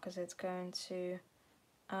right now because it's going to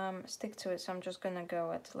stick to it, so I'm just going to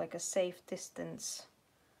go at like a safe distance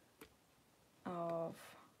of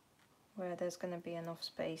where there's going to be enough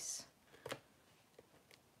space.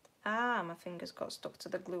 My fingers got stuck to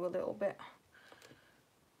the glue a little bit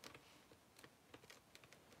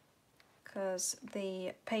because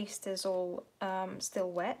the paste is all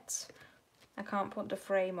still wet. I can't put the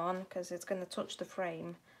frame on because it's going to touch the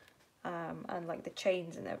frame and like the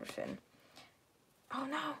chains and everything. Oh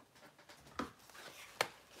no!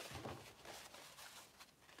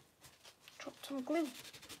 Dropped some glue.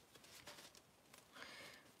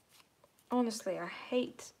 Honestly, I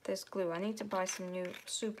hate this glue. I need to buy some new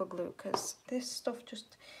super glue because this stuff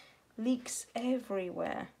just leaks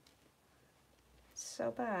everywhere. It's so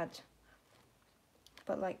bad.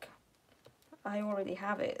 But like, I already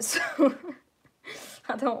have it, so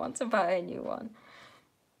I don't want to buy a new one.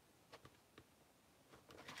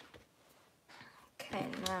 Okay,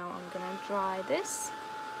 now I'm gonna dry this.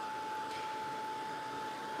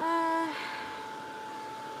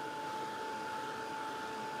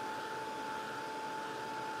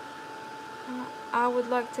 I would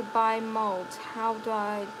like to buy molds. How do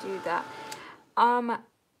I do that?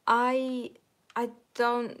 I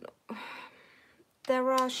don't.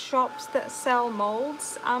 There are shops that sell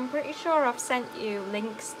molds. I'm pretty sure I've sent you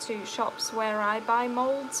links to shops where I buy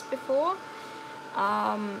molds before.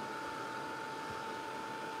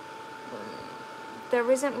 There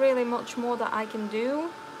isn't really much more that I can do.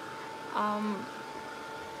 um,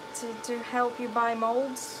 to help you buy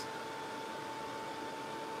molds.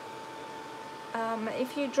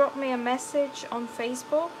 If you drop me a message on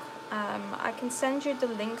Facebook, I can send you the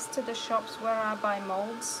links to the shops where I buy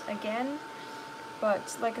molds again.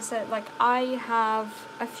 But like I said, like I have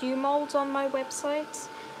a few molds on my website,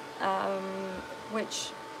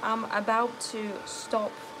 which I'm about to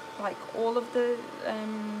stop. Like all of the,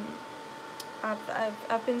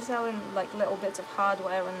 I've been selling like little bits of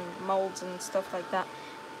hardware and molds and stuff like that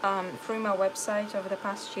through my website over the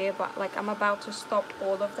past year. But like I'm about to stop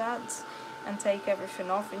all of that and take everything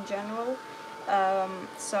off in general. I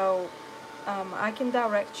can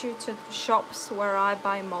direct you to the shops where I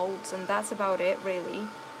buy molds, and that's about it really.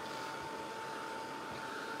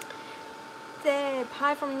 Deb,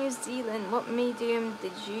 hi from New Zealand. What medium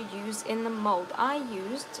did you use in the mold? I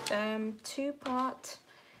used 2-part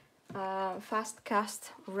fast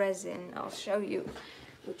cast resin. I'll show you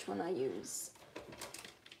which one I use,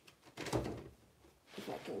 if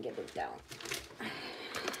I can get it down.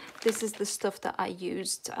 This is the stuff that I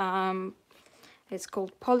used. It's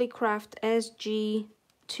called Polycraft SG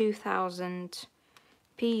 2000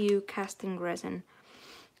 PU casting resin.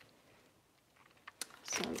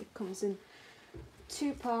 So it comes in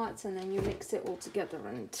 2 parts, and then you mix it all together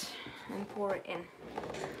and pour it in.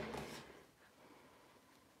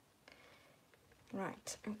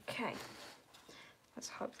 Right, okay. Let's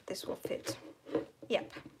hope this will fit.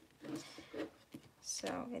 Yep.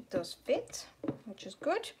 So it does fit, which is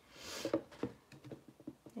good.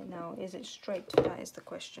 And now, is it straight? That is the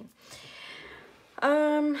question.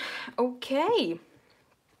 Okay.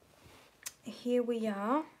 Here we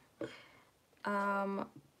are.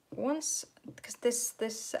 Once, because this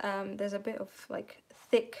there's a bit of like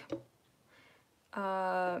thick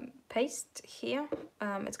paste here.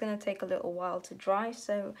 It's gonna take a little while to dry,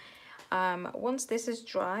 so once this is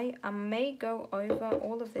dry, I may go over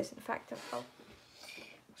all of this. In fact, I'll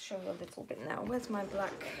show you a little bit now. Where's my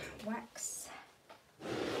black wax?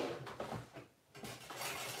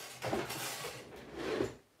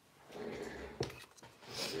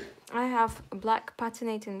 I have black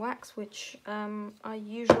patinating wax, which I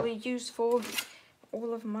usually use for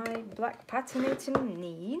all of my black patinating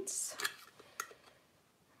needs.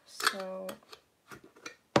 So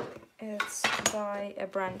it's by a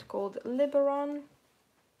brand called Liberon.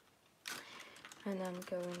 And I'm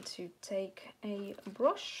going to take a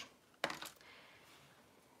brush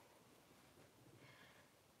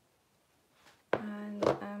and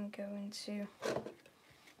I'm going to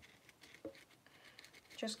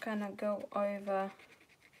just kind of go over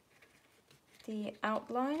the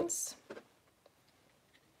outlines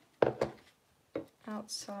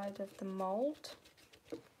outside of the mold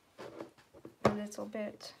a little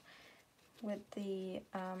bit with the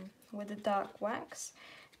dark wax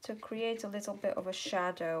to create a little bit of a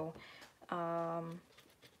shadow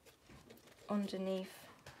underneath,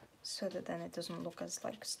 so that then it doesn't look as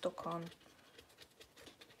like stuck on.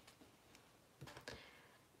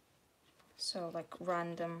 So like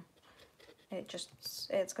random,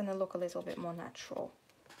 it's gonna look a little bit more natural.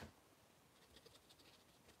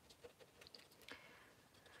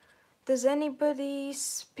 Does anybody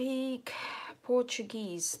speak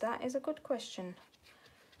Portuguese? That is a good question.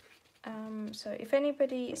 So if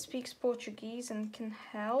anybody speaks Portuguese and can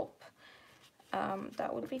help,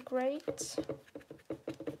 that would be great.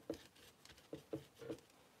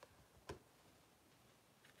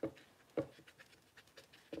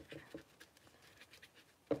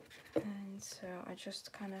 And so I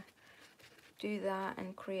just kind of do that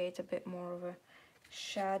and create a bit more of a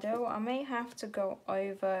shadow. I may have to go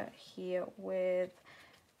over here with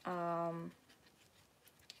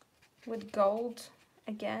gold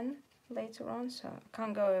again later on, so I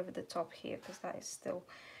can't go over the top here because that is still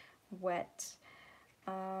wet,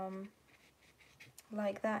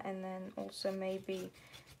 like that, and then also maybe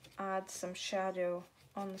add some shadow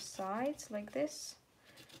on the sides like this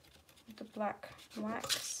with the black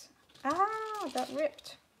wax. Ah, that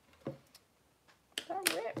ripped.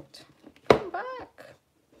 That ripped. Come back.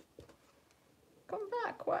 Come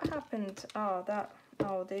back. What happened? Oh,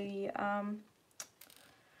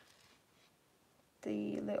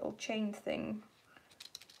 the little chain thing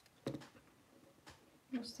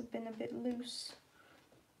must have been a bit loose.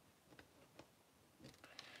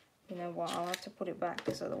 You know what, I'll have to put it back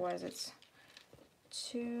because otherwise it's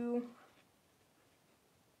too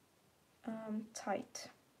tight.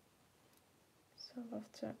 So I'll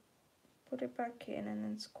have to put it back in and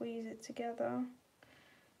then squeeze it together.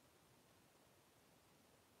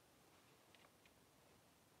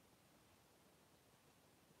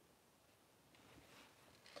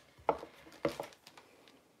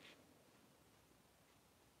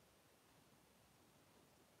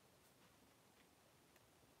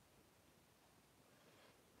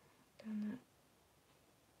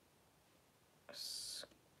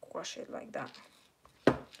 squash it like that.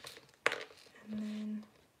 And then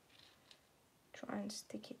try and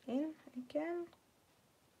stick it in again.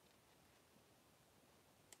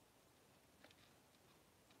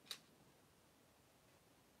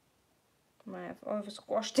 Might have over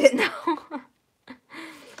squashed it now.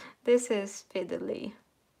 This is fiddly.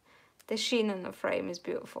 The sheen on the frame is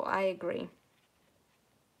beautiful, I agree.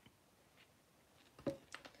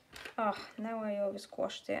 Oh, now I over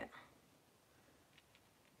squashed it.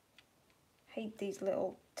 Hate these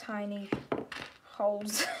little tiny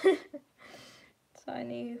holes.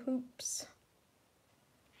 Tiny hoops.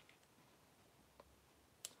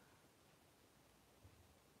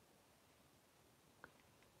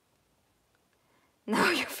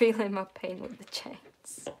 Now you're feeling my pain with the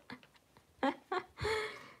chains.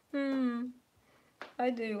 I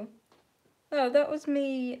do. No, that was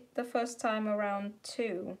me the first time around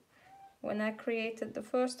too. When I created the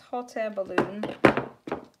first hot air balloon,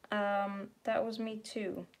 that was me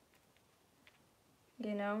too.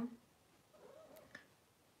 You know?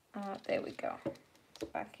 There we go.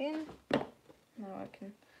 It's back in. Now I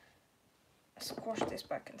can squash this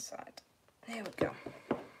back inside. There we go.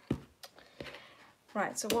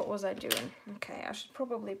 Right, so what was I doing? Okay, I should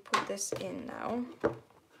probably put this in now.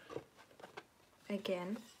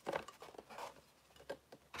 Again.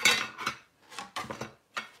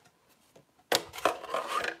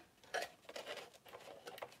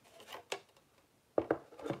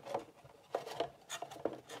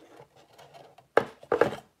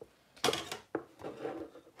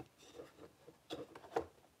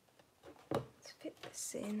 Let's fit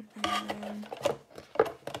this in and then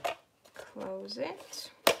close it.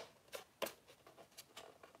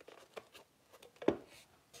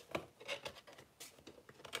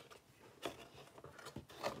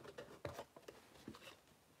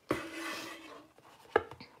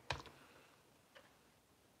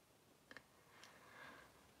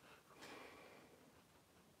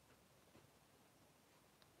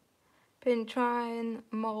 Been trying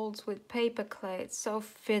molds with paper clay. It's so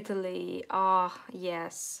fiddly. Ah,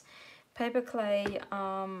 yes. Paper clay,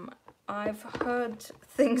 I've heard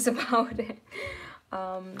things about it,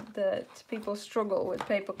 that people struggle with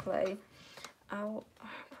paper clay. I'll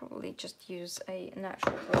probably just use a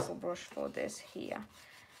natural bristle brush for this here.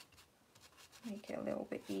 Make it a little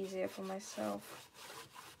bit easier for myself.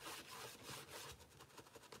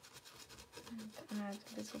 And add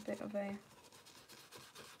a little bit of a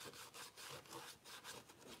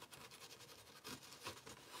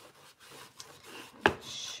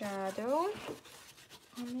shadow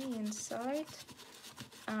on the inside,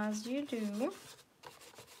 as you do,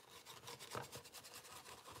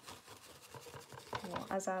 or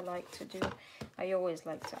as I like to do. I always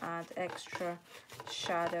like to add extra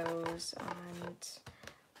shadows and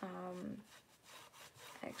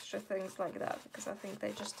extra things like that, because I think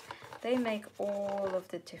they make all of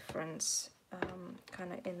the difference,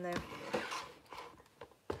 kind of in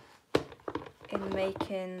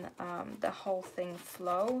making the whole thing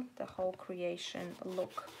flow, the whole creation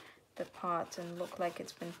look the part and look like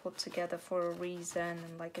it's been put together for a reason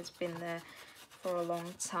and like it's been there for a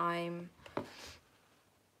long time.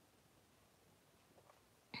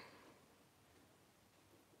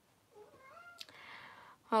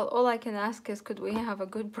 Well, all I can ask is, could we have a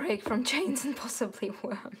good break from chains and possibly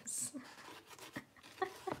worms?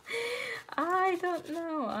 I don't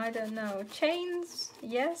know. Chains,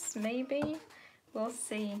 yes, maybe. We'll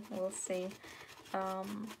see.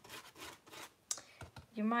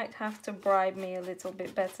 You might have to bribe me a little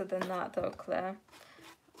bit better than that though, Claire.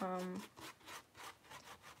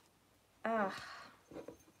 I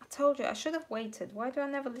told you I should have waited. Why do I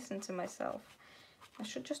never listen to myself? I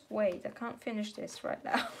should just wait. I can't finish this right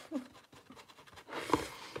now.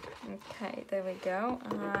 Okay, there we go.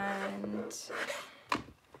 And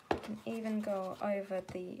I can even go over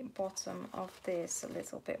the bottom of this a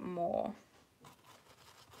little bit more.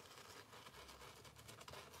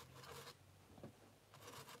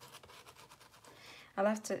 I'll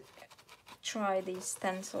have to try these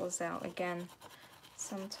stencils out again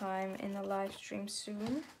sometime in the live stream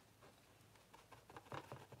soon.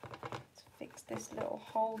 Let's fix this little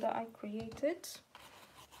hole that I created.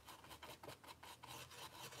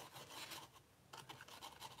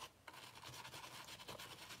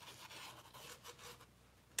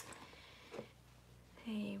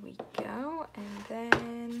 Here we go, and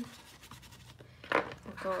then I'll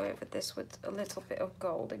go over this with a little bit of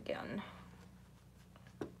gold again.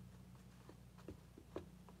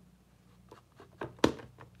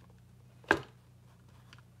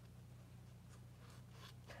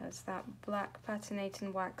 Because that black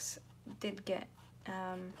patinating wax did get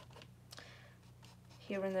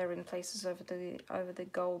here and there in places over the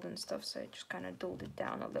gold and stuff, so it just kind of dulled it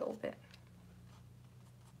down a little bit.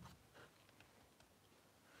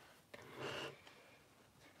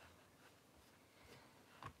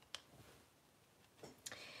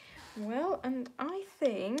 Well, and I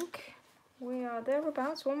think we are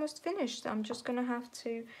thereabouts, almost finished. I'm just gonna have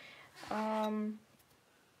to,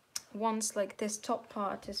 once like this top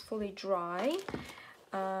part is fully dry,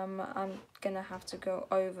 I'm gonna have to go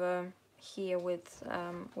over here with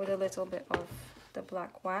a little bit of the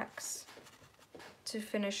black wax to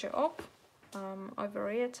finish it up,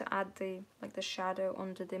 over here, to add the shadow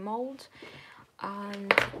under the mold,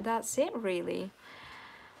 and that's it really.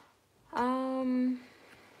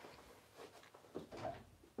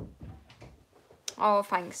 Oh,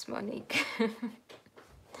 thanks, Monique.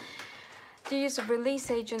 Do you use a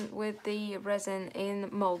release agent with the resin in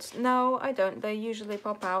molds? No, I don't. They usually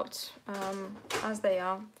pop out as they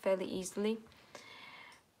are fairly easily.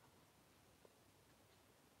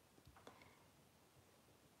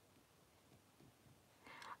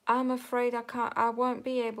 I'm afraid I won't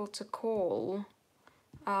be able to call.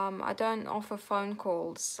 I don't offer phone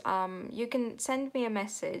calls. You can send me a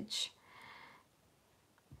message.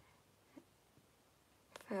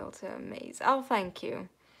 Fail to amaze. Oh, thank you.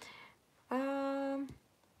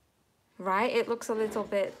 Right, it looks a little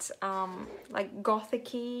bit like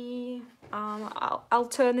gothic-y,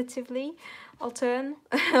 alternatively,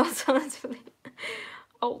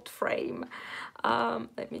 alt frame.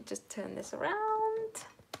 Let me just turn this around.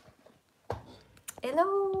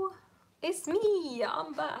 Hello, it's me,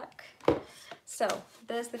 I'm back. So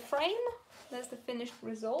there's the frame, there's the finished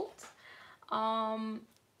result.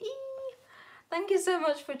 Thank you so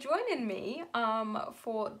much for joining me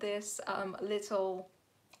for this little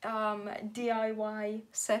DIY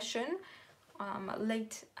session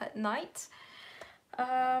late at night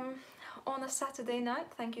on a Saturday night.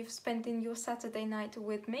 Thank you for spending your Saturday night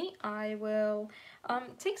with me. I will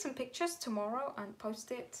take some pictures tomorrow and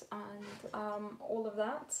post it and all of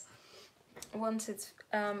that once it's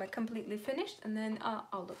completely finished, and then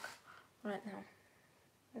I'll look right now.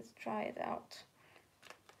 Let's try it out.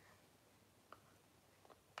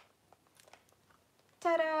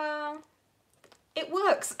 Ta-da! It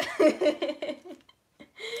works!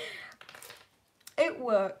 It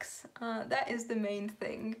works. That is the main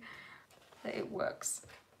thing, that it works.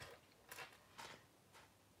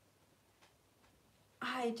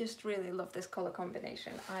 I just really love this color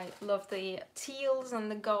combination. I love the teals and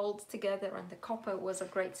the golds together, and the copper was a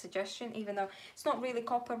great suggestion, even though it's not really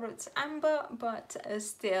copper, it's amber, but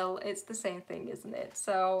still it's the same thing, isn't it?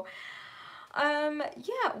 So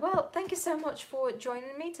yeah, well, thank you so much for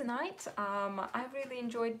joining me tonight. I really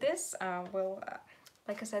enjoyed this.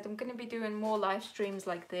 Like I said, I'm going to be doing more live streams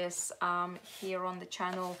like this here on the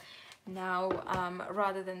channel now,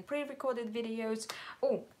 rather than pre-recorded videos.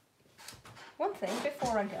 Oh, one thing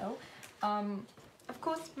before I go, of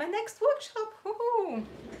course, my next workshop. Woohoo!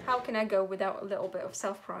 How can I go without a little bit of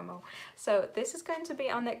self-promo? So this is going to be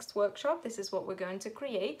our next workshop. This is what we're going to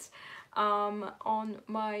create on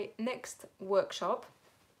my next workshop.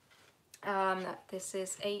 This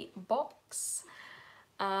is a box.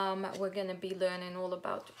 We're going to be learning all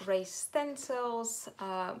about raised stencils,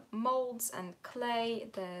 molds and clay.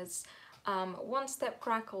 There's one-step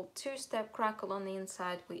crackle, two-step crackle on the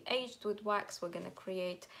inside. We aged with wax. We're going to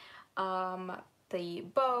create the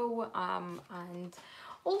bow and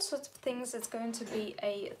all sorts of things. It's going to be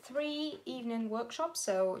a 3-evening workshop,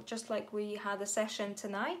 so just like we had a session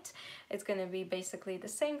tonight, it's going to be basically the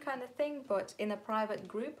same kind of thing, but in a private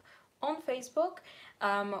group on Facebook,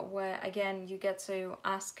 where again you get to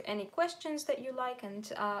ask any questions that you like,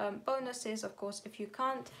 and bonus is, of course, if you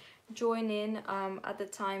can't join in at the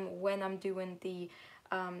time when I'm doing the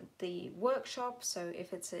workshop, so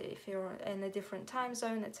if you're in a different time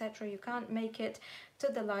zone, etc., you can't make it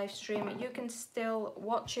to the live stream, you can still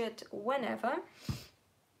watch it whenever.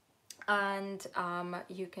 And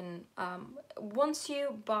you can, once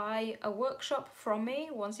you buy a workshop from me,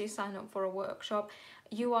 once you sign up for a workshop,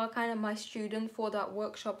 you are kind of my student for that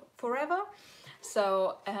workshop forever.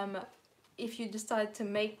 So if you decide to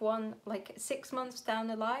make one like 6 months down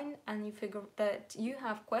the line, and you figure that you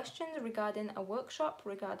have questions regarding a workshop,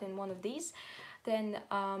 regarding one of these, then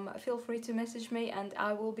feel free to message me and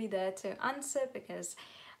I will be there to answer, because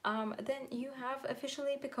then you have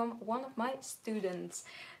officially become one of my students.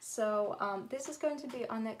 So this is going to be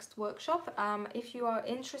our next workshop. If you are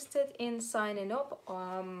interested in signing up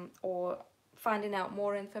or finding out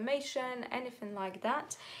more information, anything like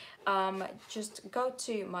that, just go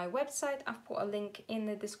to my website. I've put a link in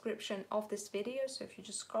the description of this video, so if you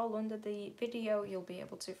just scroll under the video, you'll be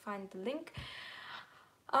able to find the link.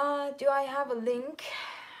 Do I have a link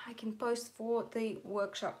I can post for the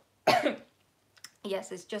workshop?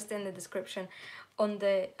 Yes, it's just in the description on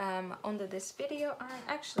the under this video.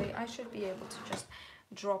 I should be able to just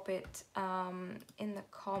drop it in the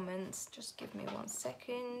comments. Just give me 1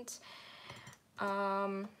 second.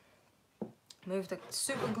 Move the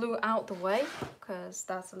super glue out the way because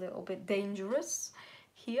that's a little bit dangerous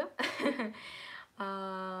here.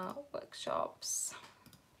 Workshops.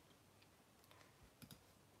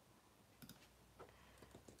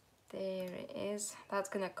 There it is. That's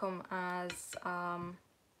gonna come as a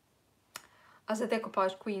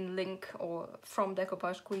Decoupage Queen link, or from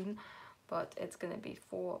Decoupage Queen, but it's gonna be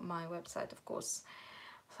for my website, of course.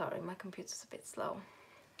 Sorry, my computer's a bit slow,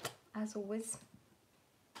 as always.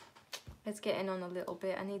 It's getting on a little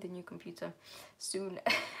bit. I need a new computer soon.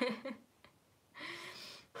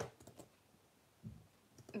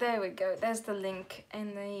 There we go. There's the link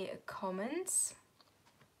in the comments.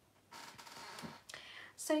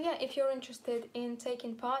 So yeah, if you're interested in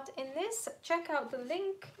taking part in this, check out the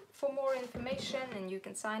link for more information and you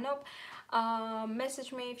can sign up.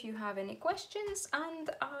 Message me if you have any questions,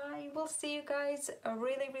 and I will see you guys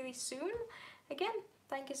really soon. Again,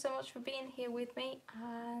 thank you so much for being here with me,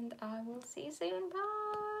 and I will see you soon.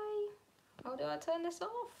 Bye. How do I turn this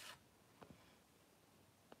off?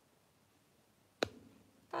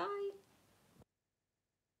 Bye.